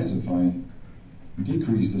 Likewise, if I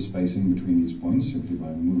decrease the spacing between these points, simply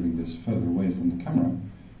by moving this further away from the camera,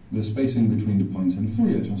 the spacing between the points in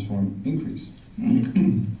Fourier transform increase.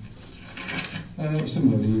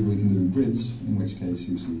 Similarly, we can do grids, in which case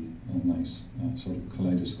you see a nice sort of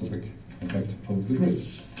kaleidoscopic effect of the grid.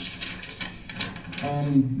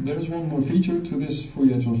 There's one more feature to this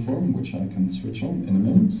Fourier transform, which I can switch on in a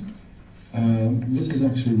moment. This is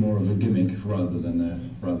actually more of a gimmick rather than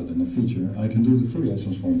a feature. I can do the Fourier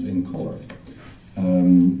transforms in color.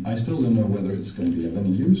 I still don't know whether it's going to be of any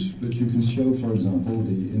use, but you can show, for example,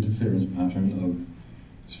 the interference pattern of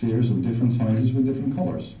spheres of different sizes with different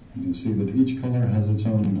colors. And you see that each color has its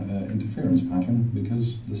own interference pattern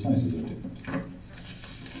because the sizes are different.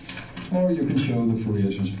 Or you can show the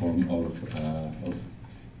Fourier transform of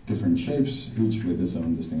different shapes, each with its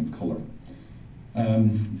own distinct color.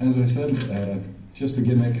 As I said, just a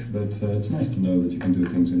gimmick, but it's nice to know that you can do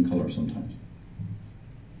things in color sometimes.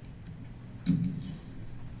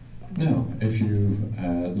 Now, if you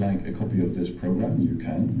like a copy of this program, you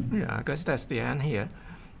can. Yeah, I guess that's the end here.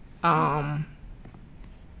 And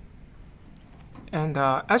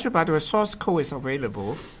actually, by the way, source code is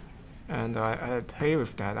available, and I play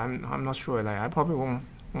with that. I'm not sure. Like, I probably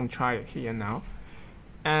won't try it here now.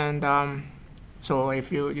 And so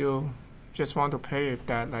if you just want to play with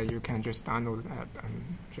that, like, you can just download that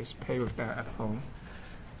and just play with that at home.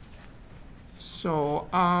 So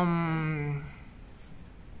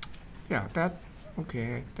yeah, that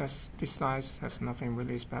okay. This slide has nothing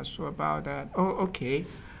really special about that. Oh, okay.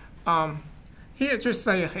 Here, just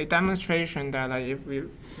like a demonstration that, like, if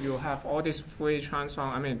you have all this Fourier transform,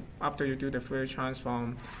 I mean, after you do the Fourier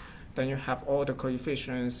transform, then you have all the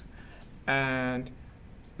coefficients, and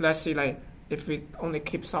let's see, like, if we only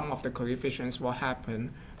keep some of the coefficients, what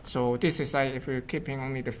happen? So this is like if we're keeping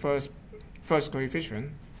only the first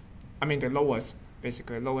coefficient, I mean the lowest,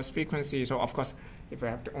 basically lowest frequency. So of course, if we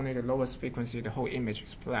have only the lowest frequency, the whole image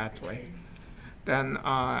is flat, right? Then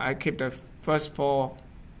I keep the first 4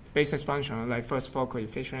 basis function, like first 4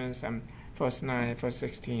 coefficients, and first 9, first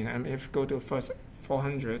 16. And if you go to first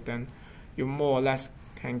 400, then you more or less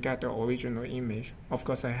can get the original image. Of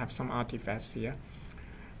course, I have some artifacts here.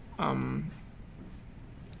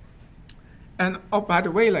 And oh, by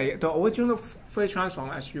the way, like, the original Fourier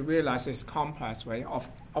transform, as you realize, is complex, right? Of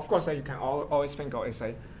course, like, you can always think of it as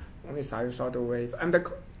like only sinusoidal wave. And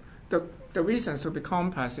the reasons to be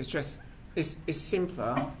complex is just it's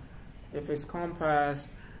simpler. If it's complex,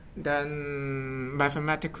 then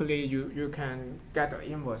mathematically you can get the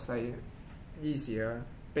inverse like easier.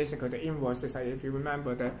 Basically, the inverse is like, if you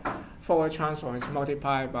remember, the Fourier transform is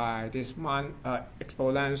multiplied by this one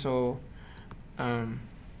exponential.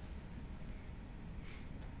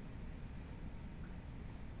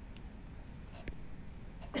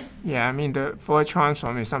 Yeah, I mean, the Fourier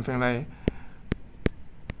transform is something like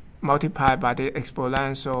multiplied by the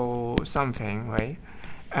exponential something, right?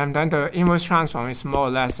 And then the inverse transform is more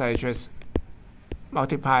or less like just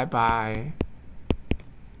multiplied by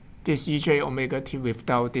this ej omega t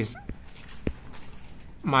without this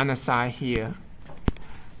minus sign here.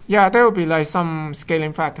 Yeah, there will be like some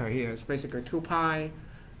scaling factor here. It's basically 2 pi,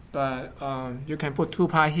 but you can put 2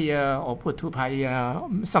 pi here or put 2 pi here.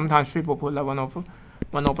 Sometimes people put like 1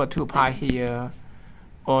 over 2 pi here,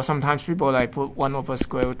 or sometimes people like put 1 over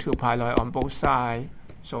square root 2 pi like on both sides.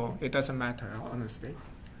 So it doesn't matter, honestly.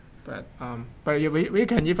 But we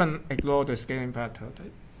can even ignore the scaling factor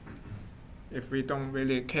if we don't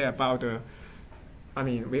really care about the. I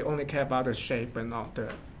mean, we only care about the shape but not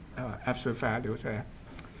the absolute values there.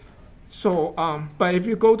 So, but if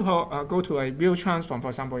you go to a real transform, for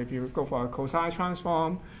example, if you go for a cosine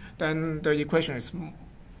transform, then the equation is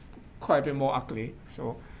quite a bit more ugly.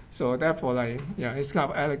 So therefore, like, yeah, it's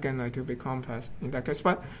kind of elegant, like, to be complex in that case.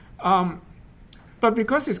 But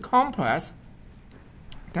because it's complex,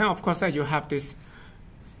 then of course you have this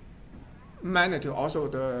magnitude, also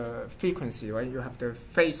the frequency, right? You have the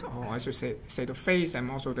phase, or I should say the phase, and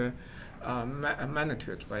also the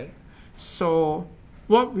magnitude, right? So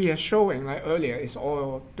what we are showing, like earlier, is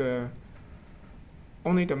only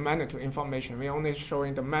the magnitude information. We're only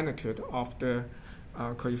showing the magnitude of the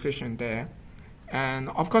coefficient there, and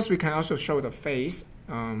of course we can also show the phase.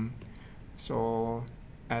 So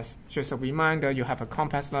as just a reminder, you have a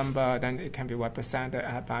complex number, then it can be represented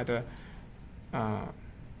by the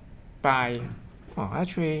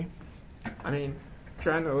actually, I mean,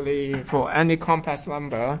 generally for any complex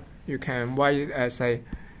number, you can write it as a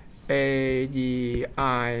E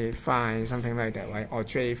I phi, something like that, right? Or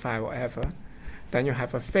J phi, whatever. Then you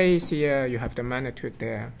have a phase here, you have the magnitude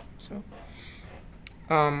there. So,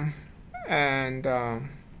 and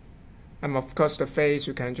of course the phase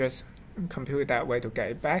you can just compute that way to get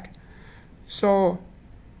it back. So,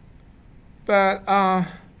 but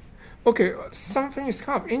okay, something is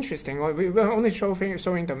kind of interesting. We're only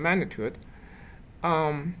showing the magnitude,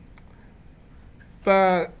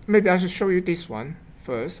 but maybe I should show you this one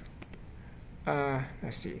first.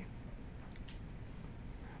 Let's see.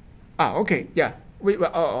 Okay, yeah.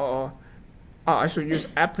 I should use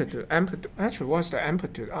amplitude. Actually, what's the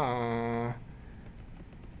amplitude?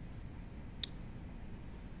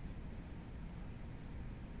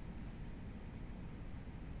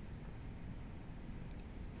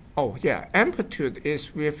 Oh yeah, amplitude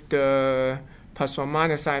is with the plus or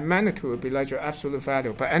minus sign. Magnitude will be like your absolute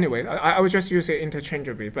value. But anyway, I will just use it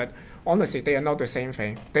interchangeably. But honestly, they are not the same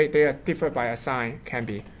thing. They are different by a sign, can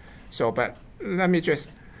be. So, but let me just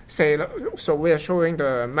say, so we are showing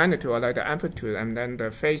the magnitude, or like the amplitude, and then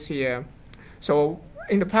the phase here. So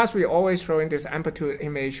in the past, we always showing this amplitude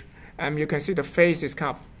image, and you can see the face is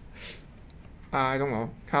kind of, I don't know,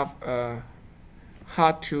 kind of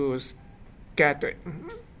hard to get the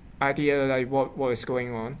idea like what is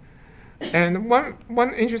going on. And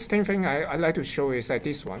one interesting thing I like to show is like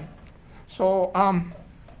this one. So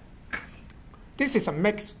this is a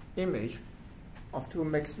mixed image of two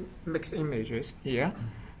mixed images here.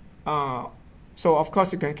 So of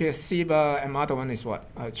course you can get zebra, and other one is what,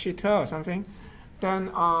 a cheetah or something.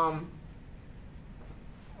 Then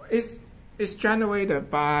it's generated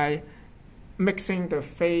by mixing the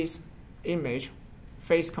face image,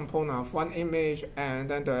 face component of one image, and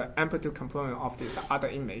then the amplitude component of this other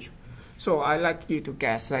image. So I like you to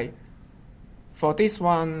guess, like for this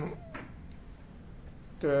one,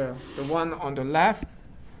 the one on the left,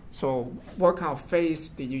 so what kind of phase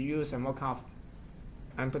did you use and what kind of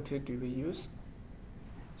amplitude do we use?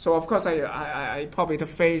 So of course I probably the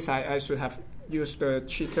phase I should have used the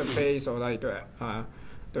cheetah phase or like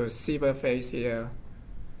the zebra phase here,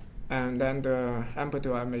 and then the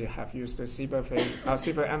amplitude I may have used the zebra phase,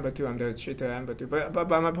 zebra amplitude and the cheetah amplitude. But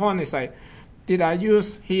my point is like, did I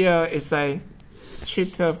use here is a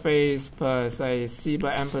cheetah phase plus a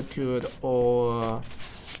zebra amplitude or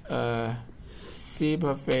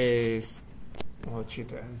zebra phase or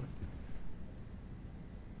cheetah amplitude?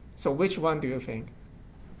 So which one do you think?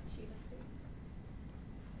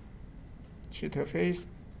 Cheetah phase.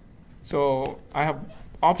 So I have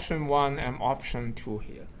option 1 and option 2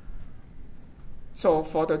 here. So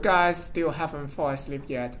for the guys still haven't fallen asleep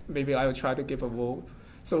yet, maybe I will try to give a vote.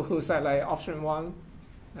 So who said like option 1?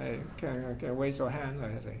 Can raise your hand?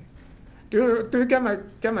 Like, say. Do you get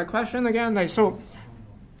my question again? Like so,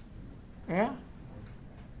 yeah.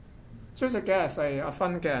 Just a guess, like a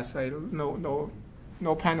fun guess. Like no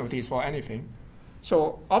penalties for anything.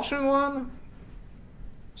 So option 1.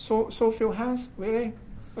 So few hands, really?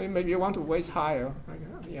 Maybe you want to raise higher.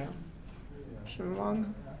 Yeah. Option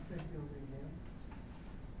 1.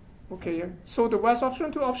 Okay. So the best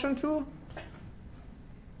option to option 2.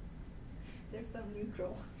 There's some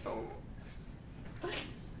neutral. Oh.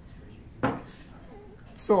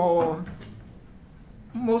 So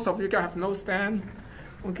most of you guys have no stand.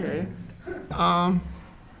 Okay.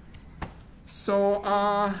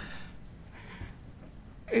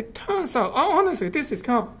 It turns out, honestly, this is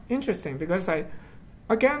kind of interesting because I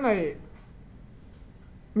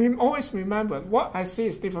always remember what I see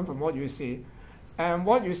is different from what you see, and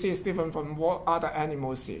what you see is different from what other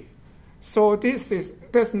animals see. So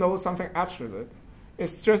there's no something absolute.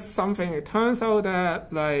 It's just something. It turns out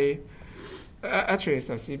that like actually it's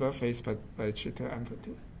a zebra face, but cheetah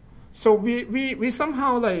amplitude. So we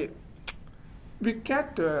somehow like we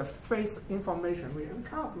get the face information. We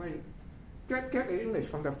kind of like get the image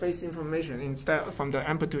from the face information instead from the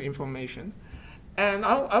amplitude information. And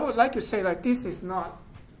I would like to say like this is not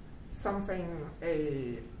something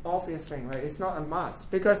a obvious thing. Like it's not a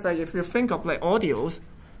must, because like if you think of like audios,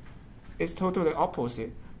 it's totally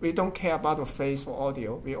opposite. We don't care about the phase for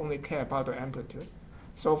audio. We only care about the amplitude.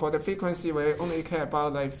 So for the frequency, we only care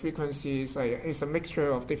about like frequencies. Like it's a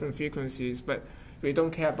mixture of different frequencies, but we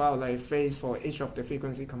don't care about like phase for each of the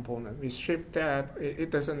frequency component. We shift that,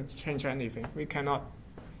 it doesn't change anything. We cannot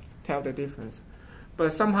tell the difference.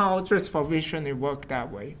 But somehow just for vision, it worked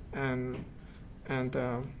that way. And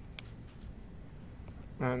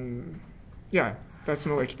yeah, there's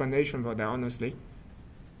no explanation for that, honestly.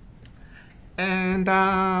 And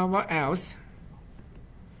what else?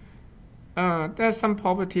 There's some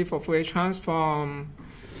property for Fourier transform.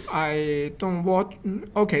 I don't want,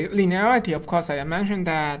 okay, linearity, of course, I mentioned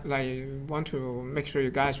that, like, want to make sure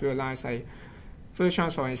you guys realize like Fourier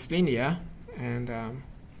transform is linear,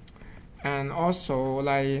 and also,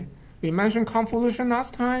 like, we mentioned convolution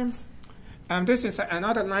last time. And this is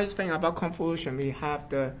another nice thing about convolution. We have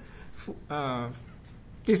the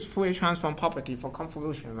this Fourier transform property for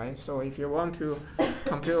convolution, right? So if you want to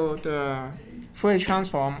compute the Fourier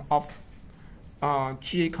transform of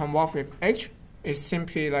G convolved with H, is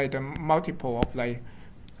simply like the multiple of like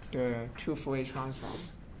the two Fourier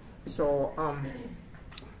transforms. So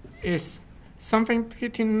it's something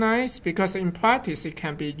pretty nice because in practice it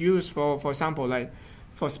can be used for example, like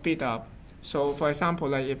for speed up. So for example,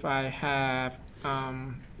 like if I have,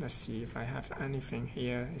 let's see if I have anything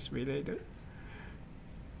here is related.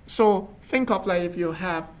 So think of like if you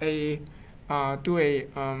have a,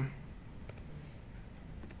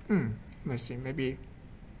 let's see, maybe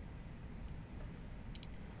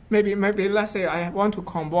let's say I want to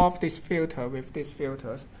convolve this filter with these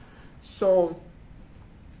filters. So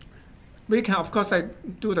we can of course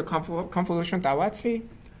like do the convolution directly,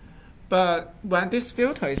 But when this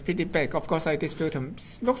filter is pretty big, of course, like this filter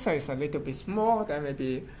looks like it's a little bit small, then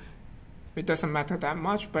maybe it doesn't matter that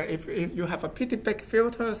much. But if you have a pretty big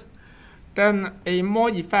filters, then a more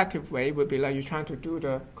effective way would be like you're trying to do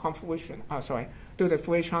the convolution, do the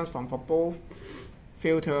Fourier transform for both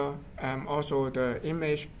filter and also the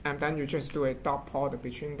image, and then you just do a dot product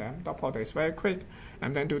between them. Dot product is very quick,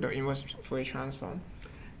 and then do the inverse Fourier transform.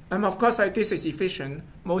 And of course, like this is efficient,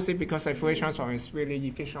 mostly because a Fourier transform is really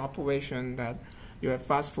efficient operation that you have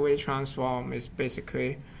fast Fourier transform is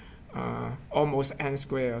basically almost n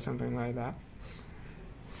squared or something like that.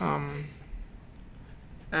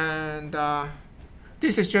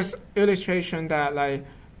 This is just illustration that like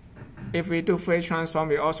if we do Fourier transform,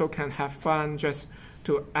 we also can have fun just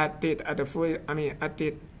to edit at the Fourier,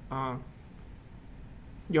 edit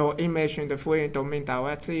your image in the Fourier domain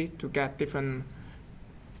directly to get different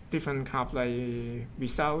kind of like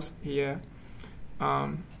results here.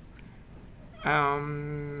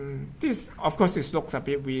 This of course this looks a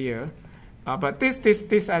bit weird, but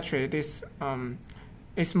this actually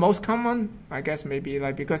is most common, I guess, maybe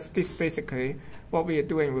like because this basically what we are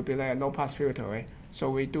doing would be like a low pass filter, right? So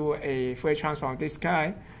we do a Fourier transform of this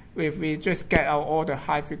guy. If we just get out all the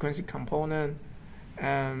high frequency component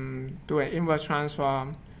and do an inverse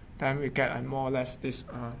transform, then we get a more or less this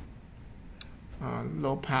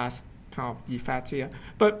low pass kind of effect here.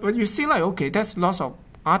 But you see like, okay, there's lots of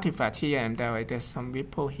artifact here and there, right? There's some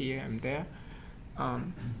ripple here and there.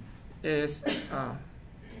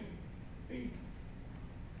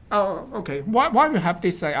 Oh, okay. Why we have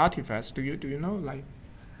these like artifacts? Do you know like?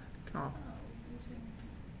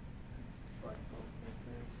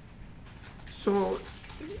 So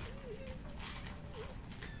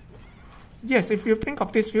yes, if you think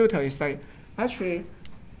of this filter, it's like actually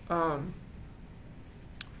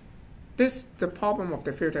the problem of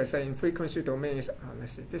the filter is that in frequency domain is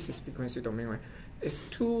let's see, this is frequency domain, right? It's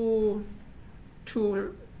the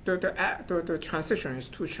transition is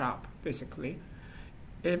too sharp basically.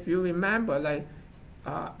 If you remember, like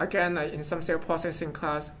again, like in some signal processing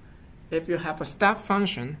class, if you have a step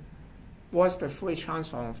function, what's the Fourier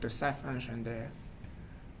transform of the step function there?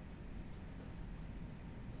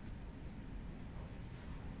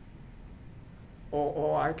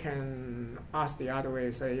 Or I can ask the other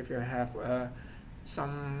way, say if you have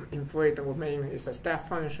some in Fourier domain is a step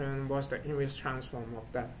function, what's the inverse transform of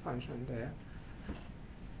that function there?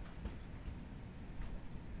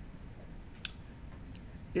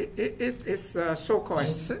 It is so-called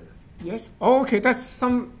yes. Oh, okay, that's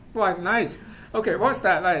some nice. Okay, what's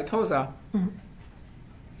that like, Tosa?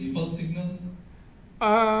 Impulse signal?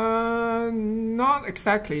 Not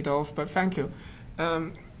exactly though, but thank you.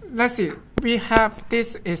 Let's see. We have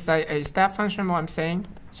this is like a step function. What I'm saying.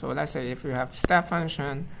 So let's say if we have step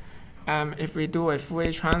function, if we do a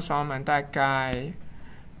Fourier transform and that guy,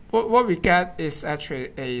 what we get is actually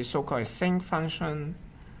a so-called sinc function.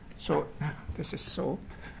 So this is so.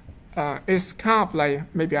 It's kind of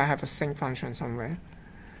like maybe I have a sinc function somewhere.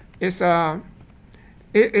 It's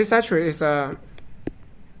actually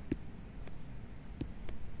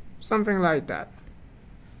something like that.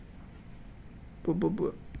 Boop, boop,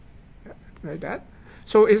 boop. Like that.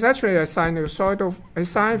 So it's actually a sinusoidal, a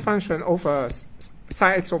sine function over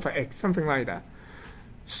sine x over x, something like that.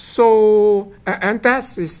 So and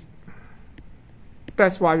that's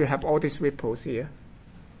why we have all these ripples here.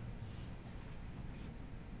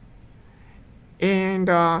 And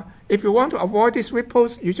if you want to avoid these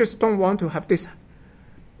ripples, you just don't want to have this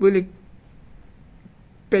really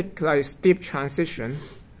big, like steep transition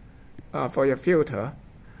for your filter.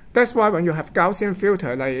 That's why when you have Gaussian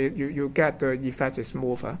filter, like you get the effect is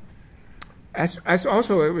smoother. As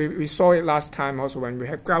also we saw it last time. Also when we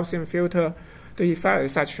have Gaussian filter, the effect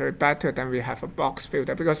is actually better than we have a box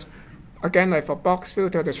filter because, again, like for box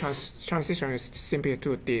filter, the transition is simply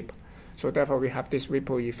too deep. So therefore, we have this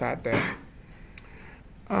ripple effect there.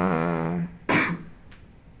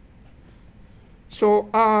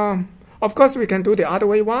 Of course, we can do the other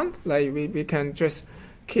way one. Like we can just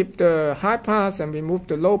keep the high pass and remove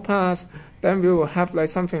the low pass. Then we will have like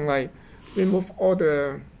something like remove all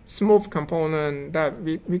the smooth component that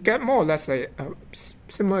we get more or less like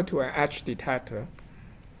similar to an edge detector.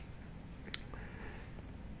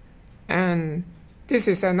 And this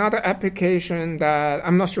is another application that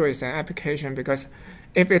I'm not sure it's an application because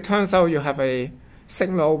if it turns out you have a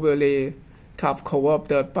signal really kind of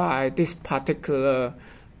corrupted by this particular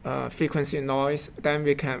frequency noise, then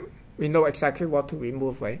we know exactly what to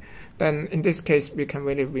remove, right? Then in this case, we can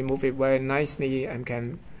really remove it very nicely and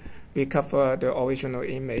can recover the original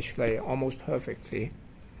image like almost perfectly.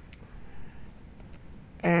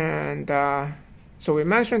 And So we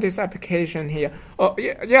mentioned this application here. Oh,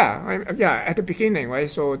 yeah, at the beginning, right?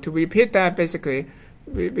 So to repeat that, basically,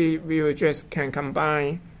 we will just can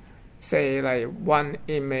combine, say, like one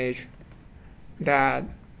image that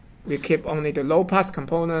we keep only the low pass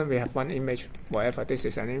component. We have one image, whatever, this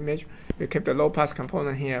is an image. We keep the low pass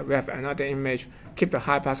component here. We have another image, keep the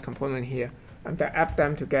high pass component here. And then add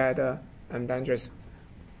them together, and then just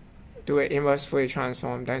do an inverse Fourier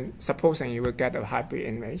transform. Then supposing you will get a hybrid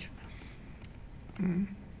image.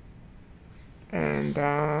 And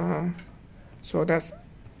so that's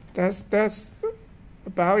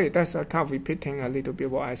about it. That's kind of repeating a little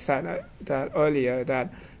bit what I said that earlier,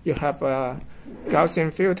 that you have a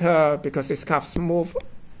Gaussian filter because it's kind of smooth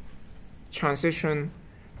transition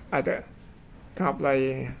at the kind of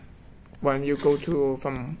like when you go to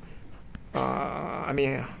from high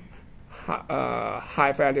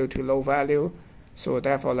value to low value. So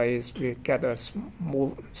therefore, like we get a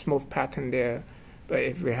smooth pattern there. But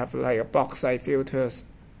if we have like a box-like filters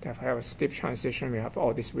that have a steep transition, we have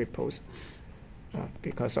all these ripples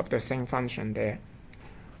because of the same function there.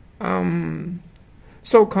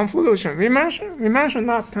 So convolution, we mentioned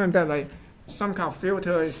last time that like some kind of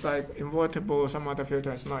filter is like invertible, some other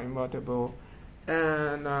filter is not invertible,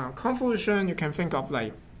 and convolution you can think of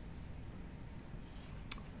like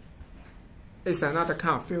it's another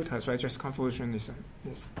kind of filter, right? Just convolution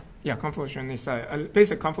convolution is a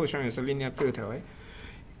basic convolution is a linear filter, right?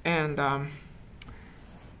 And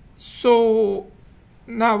so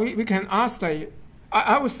now we can ask like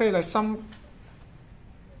I would say like some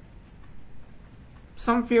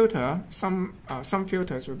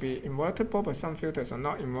filters will be invertible, but some filters are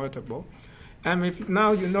not invertible. And if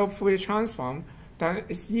now you know Fourier transform, then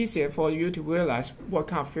it's easier for you to realize what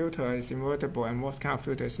kind of filter is invertible and what kind of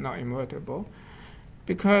filter is not invertible.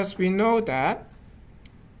 Because we know that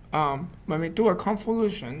when we do a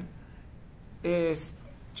convolution, it's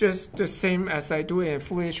just the same as I do a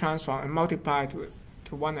Fourier transform and multiply to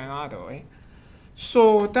one another, right?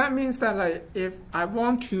 So that means that like if I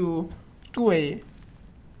want to do a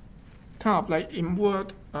kind of like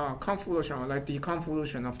invert convolution or like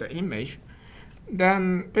deconvolution of the image,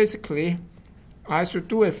 then basically I should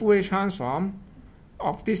do a Fourier transform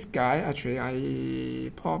of this guy. Actually,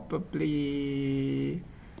 I probably,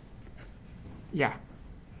 yeah.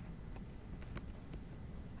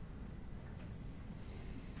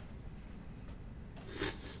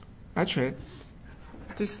 Actually,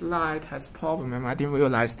 this slide has problem, and I didn't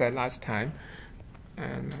realize that last time.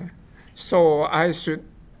 And so I should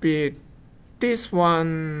be this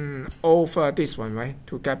one over this one, right,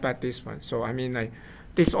 to get back this one. So I mean, like,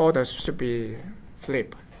 this order should be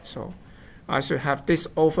flipped. So I should have this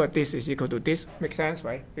over this is equal to this. Makes sense,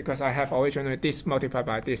 right? Because I have originally this multiplied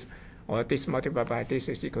by this, or this multiplied by this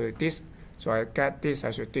is equal to this. So I get this,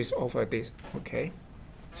 I should this over this. Okay,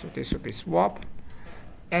 so this should be swap.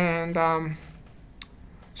 And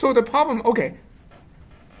so the problem, okay,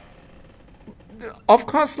 of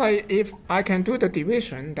course, like if I can do the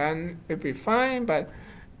division, then it'll be fine, but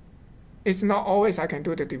it's not always I can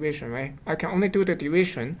do the division, right? I can only do the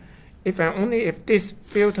division if this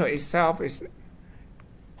filter itself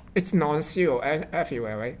it's non-zero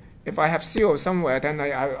everywhere, right? If I have zero somewhere, then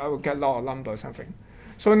I will get log number or something.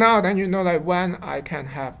 So now then you know like when I can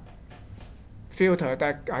have filter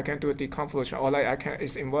that I can do deconvolution, or like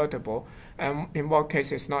it's invertible, and in what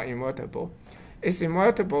case it's not invertible. It's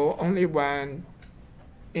invertible only when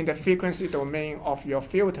in the frequency domain of your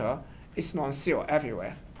filter it's non-zero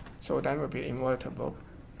everywhere. So that will be invertible.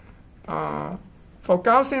 For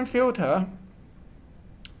Gaussian filter,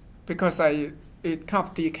 because it kind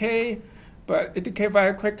of decay, but it decay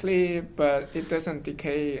very quickly, but it doesn't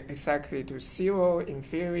decay exactly to zero in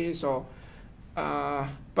theory. So, but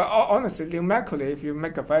honestly, numerically, if you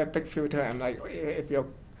make a very big filter and like if your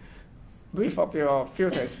width of your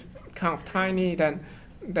filter is kind of tiny, then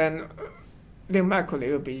numerically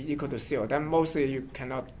it will be equal to zero. Then mostly you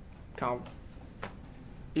cannot kind of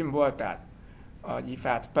invert that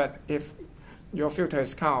effect. But if your filter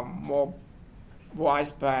is kind of more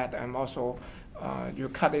widespread and also you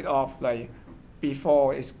cut it off like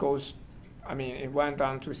before it goes, I mean it went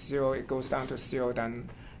down to zero, it goes down to zero, then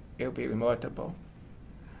it will be invertible.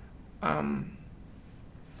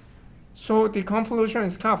 So the convolution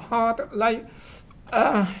is kind of hard. Like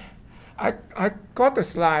I got the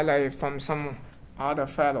slide like from some other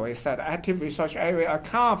fellow. He said active research area. I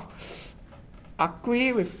kind of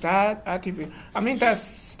agree with that. I mean, there's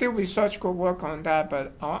still research could work on that,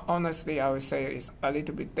 but honestly, I would say it's a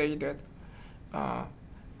little bit dated. But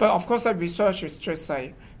of course, that research is just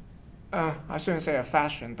like I shouldn't say a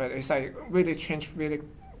fashion, but it's like really changed really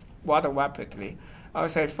rather rapidly. I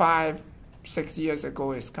would say 5 6 years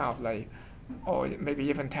ago is kind of like, or maybe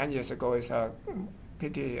even 10 years ago is a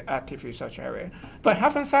pretty active research area. But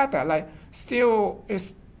having said that, like still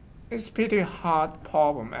it's pretty hard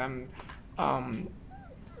problem, and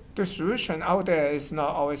the solution out there is not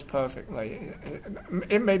always perfect. Like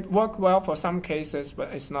it may work well for some cases,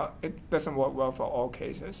 but it doesn't work well for all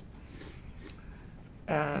cases.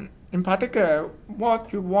 And in particular,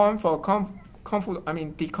 what you want for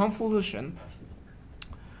deconvolution.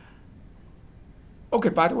 Okay,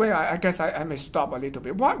 by the way, I guess I may stop a little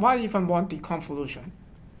bit. Why even want deconvolution?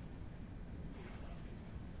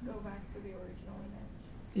 Go back to the original image.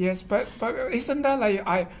 Yes, but isn't that like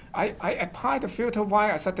I apply the filter,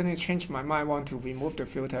 why I suddenly change my mind, want to remove the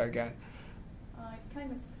filter again? It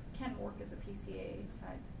kind of can work as a PCA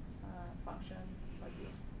type function, like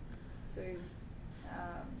so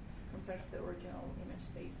compress the original image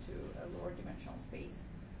space to a lower dimensional space,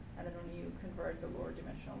 and then when you convert the lower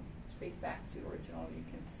dimensional space back to original, you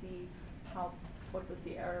can see what was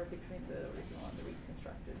the error between the original and the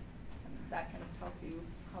reconstructed, and that kind of tells you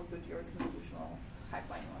how good your convolutional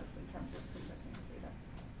pipeline was in terms of compressing the data.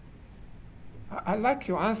 I like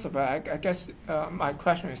your answer, but I guess my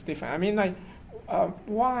question is different. I mean, like,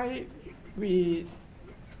 why we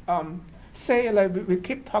say like we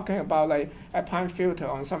keep talking about like applying filter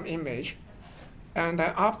on some image, and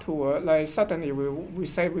then afterward, like suddenly we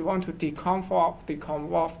say we want to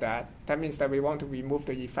deconvolve that. That means that we want to remove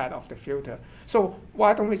the effect of the filter. So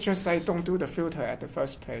why don't we just say don't do the filter at the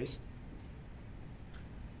first place?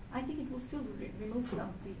 I think it will still remove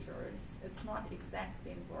some features. It's not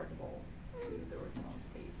exactly invertible to the original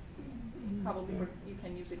space. Probably you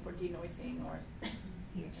can use it for denoising or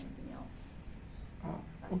Yes. anything else.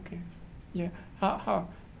 Okay. Yeah. How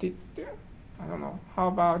did I don't know. How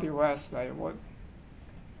about the rest? Like what?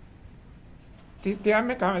 Did I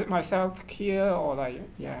make myself clear or like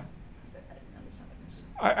yeah?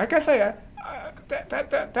 I guess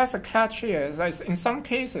that's a catch here. Is like in some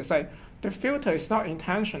cases, like the filter is not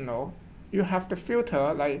intentional. You have the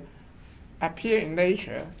filter like appear in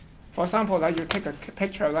nature. For example, like you take a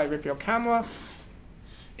picture like with your camera,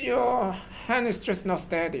 your hand is just not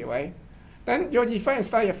steady, right? Then your effect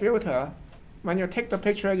is like a filter. When you take the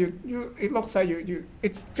picture, it looks like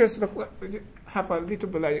it just look like you have a little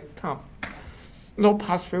bit like kind of low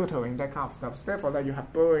pass filtering, that kind of stuff. Therefore, like you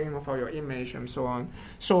have blurring for your image and so on.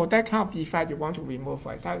 So that kind of effect you want to remove,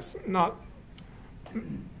 right? That's not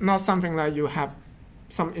something like you have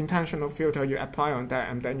some intentional filter you apply on that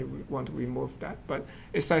and then you want to remove that. But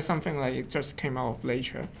it's like something like it just came out of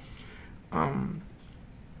nature. And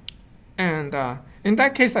in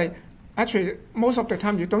that case, actually, most of the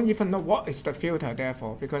time you don't even know what is the filter,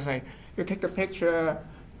 therefore, because you take the picture,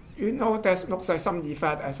 you know that looks like some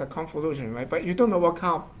effect as a convolution, right? But you don't know what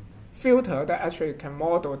kind of filter that actually can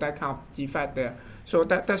model that kind of effect there. So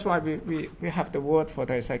that's why we have the word for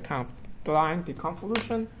this, like kind of blind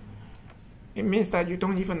deconvolution. It means that you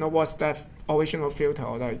don't even know what's that original filter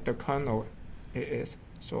or like the kernel it is.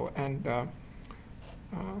 So, and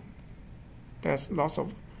there's lots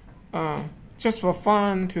of, just for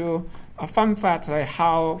fun, a fun fact, like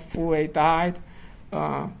how Fu-Wei died.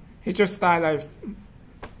 He just died like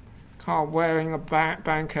kind of wearing a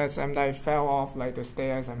blanket and like fell off like the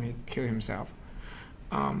stairs and he killed himself.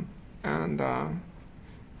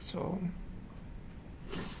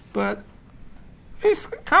 But it's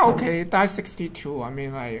kind of okay. He died 62. I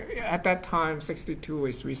mean, like at that time, 62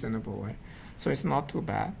 is reasonable, right? So it's not too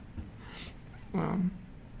bad.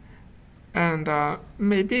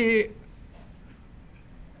 Maybe.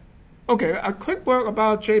 Okay, a quick word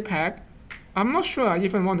about JPEG. I'm not sure I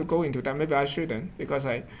even want to go into that. Maybe I shouldn't because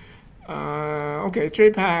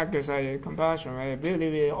JPEG is a compression, right?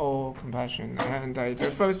 Really old compression, and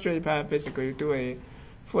the first JPEG basically do a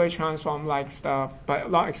Fourier transform like stuff, but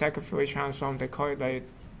not exactly Fourier transform. They call it like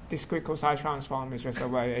discrete cosine transform. It's just a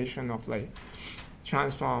variation of like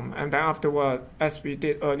transform, and then afterward, as we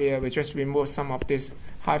did earlier, we just remove some of this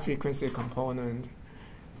high frequency component,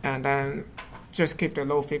 and then just keep the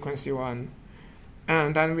low frequency one.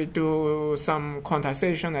 And then we do some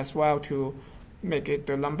quantization as well to make it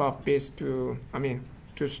the number of bits to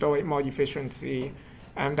store it more efficiently.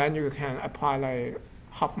 And then you can apply like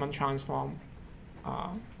Hoffman transform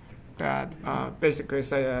that basically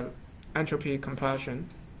is an entropy compression.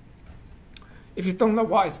 If you don't know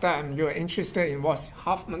what is that and you're interested in what's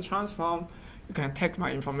Hoffman transform, you can take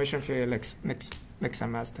my information theory next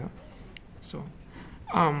semester. So,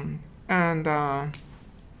 and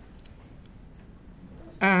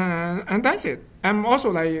that's it. And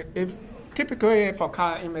also, like, if typically for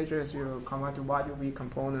color images, you convert to YUV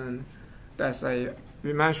component. That's like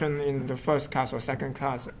we mentioned in the first class or second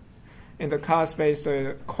class. in the class space,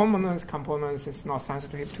 the components is not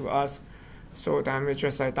sensitive to us. So then we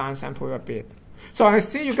just like downsample a bit. So I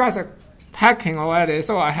see you guys are packing already,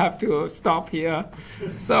 so I have to stop here.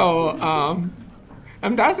 So,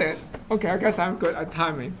 and that's it. Okay, I guess I'm good at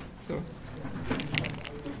timing. So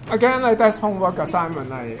again, like that's homework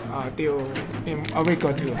assignment I due in a week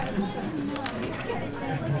or two.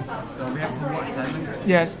 So we have some more assignment.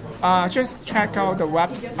 Yes, just check out the web.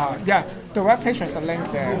 Yeah, the web page has a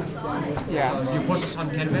link there. Yeah. So you post on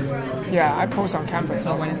Canvas? Yeah, I post on Canvas.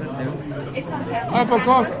 So when is it due? It's on Canvas. Of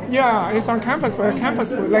course, yeah, it's on Canvas, but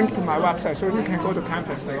Canvas will link to my website, so you can go to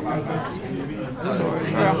Canvas later. So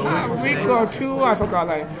it's a week or two, I forgot,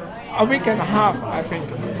 like a week and a half, I think.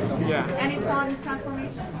 Yeah. And it's on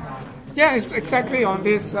transformation? Yeah, it's exactly on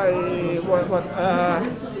this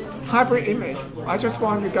hybrid image. I just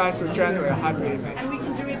want you guys to generate a hybrid image. And we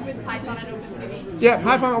can do it with Python and OpenCV? Yeah,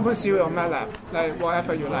 Python, OpenCV, or MATLAB, like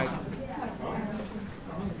whatever you like.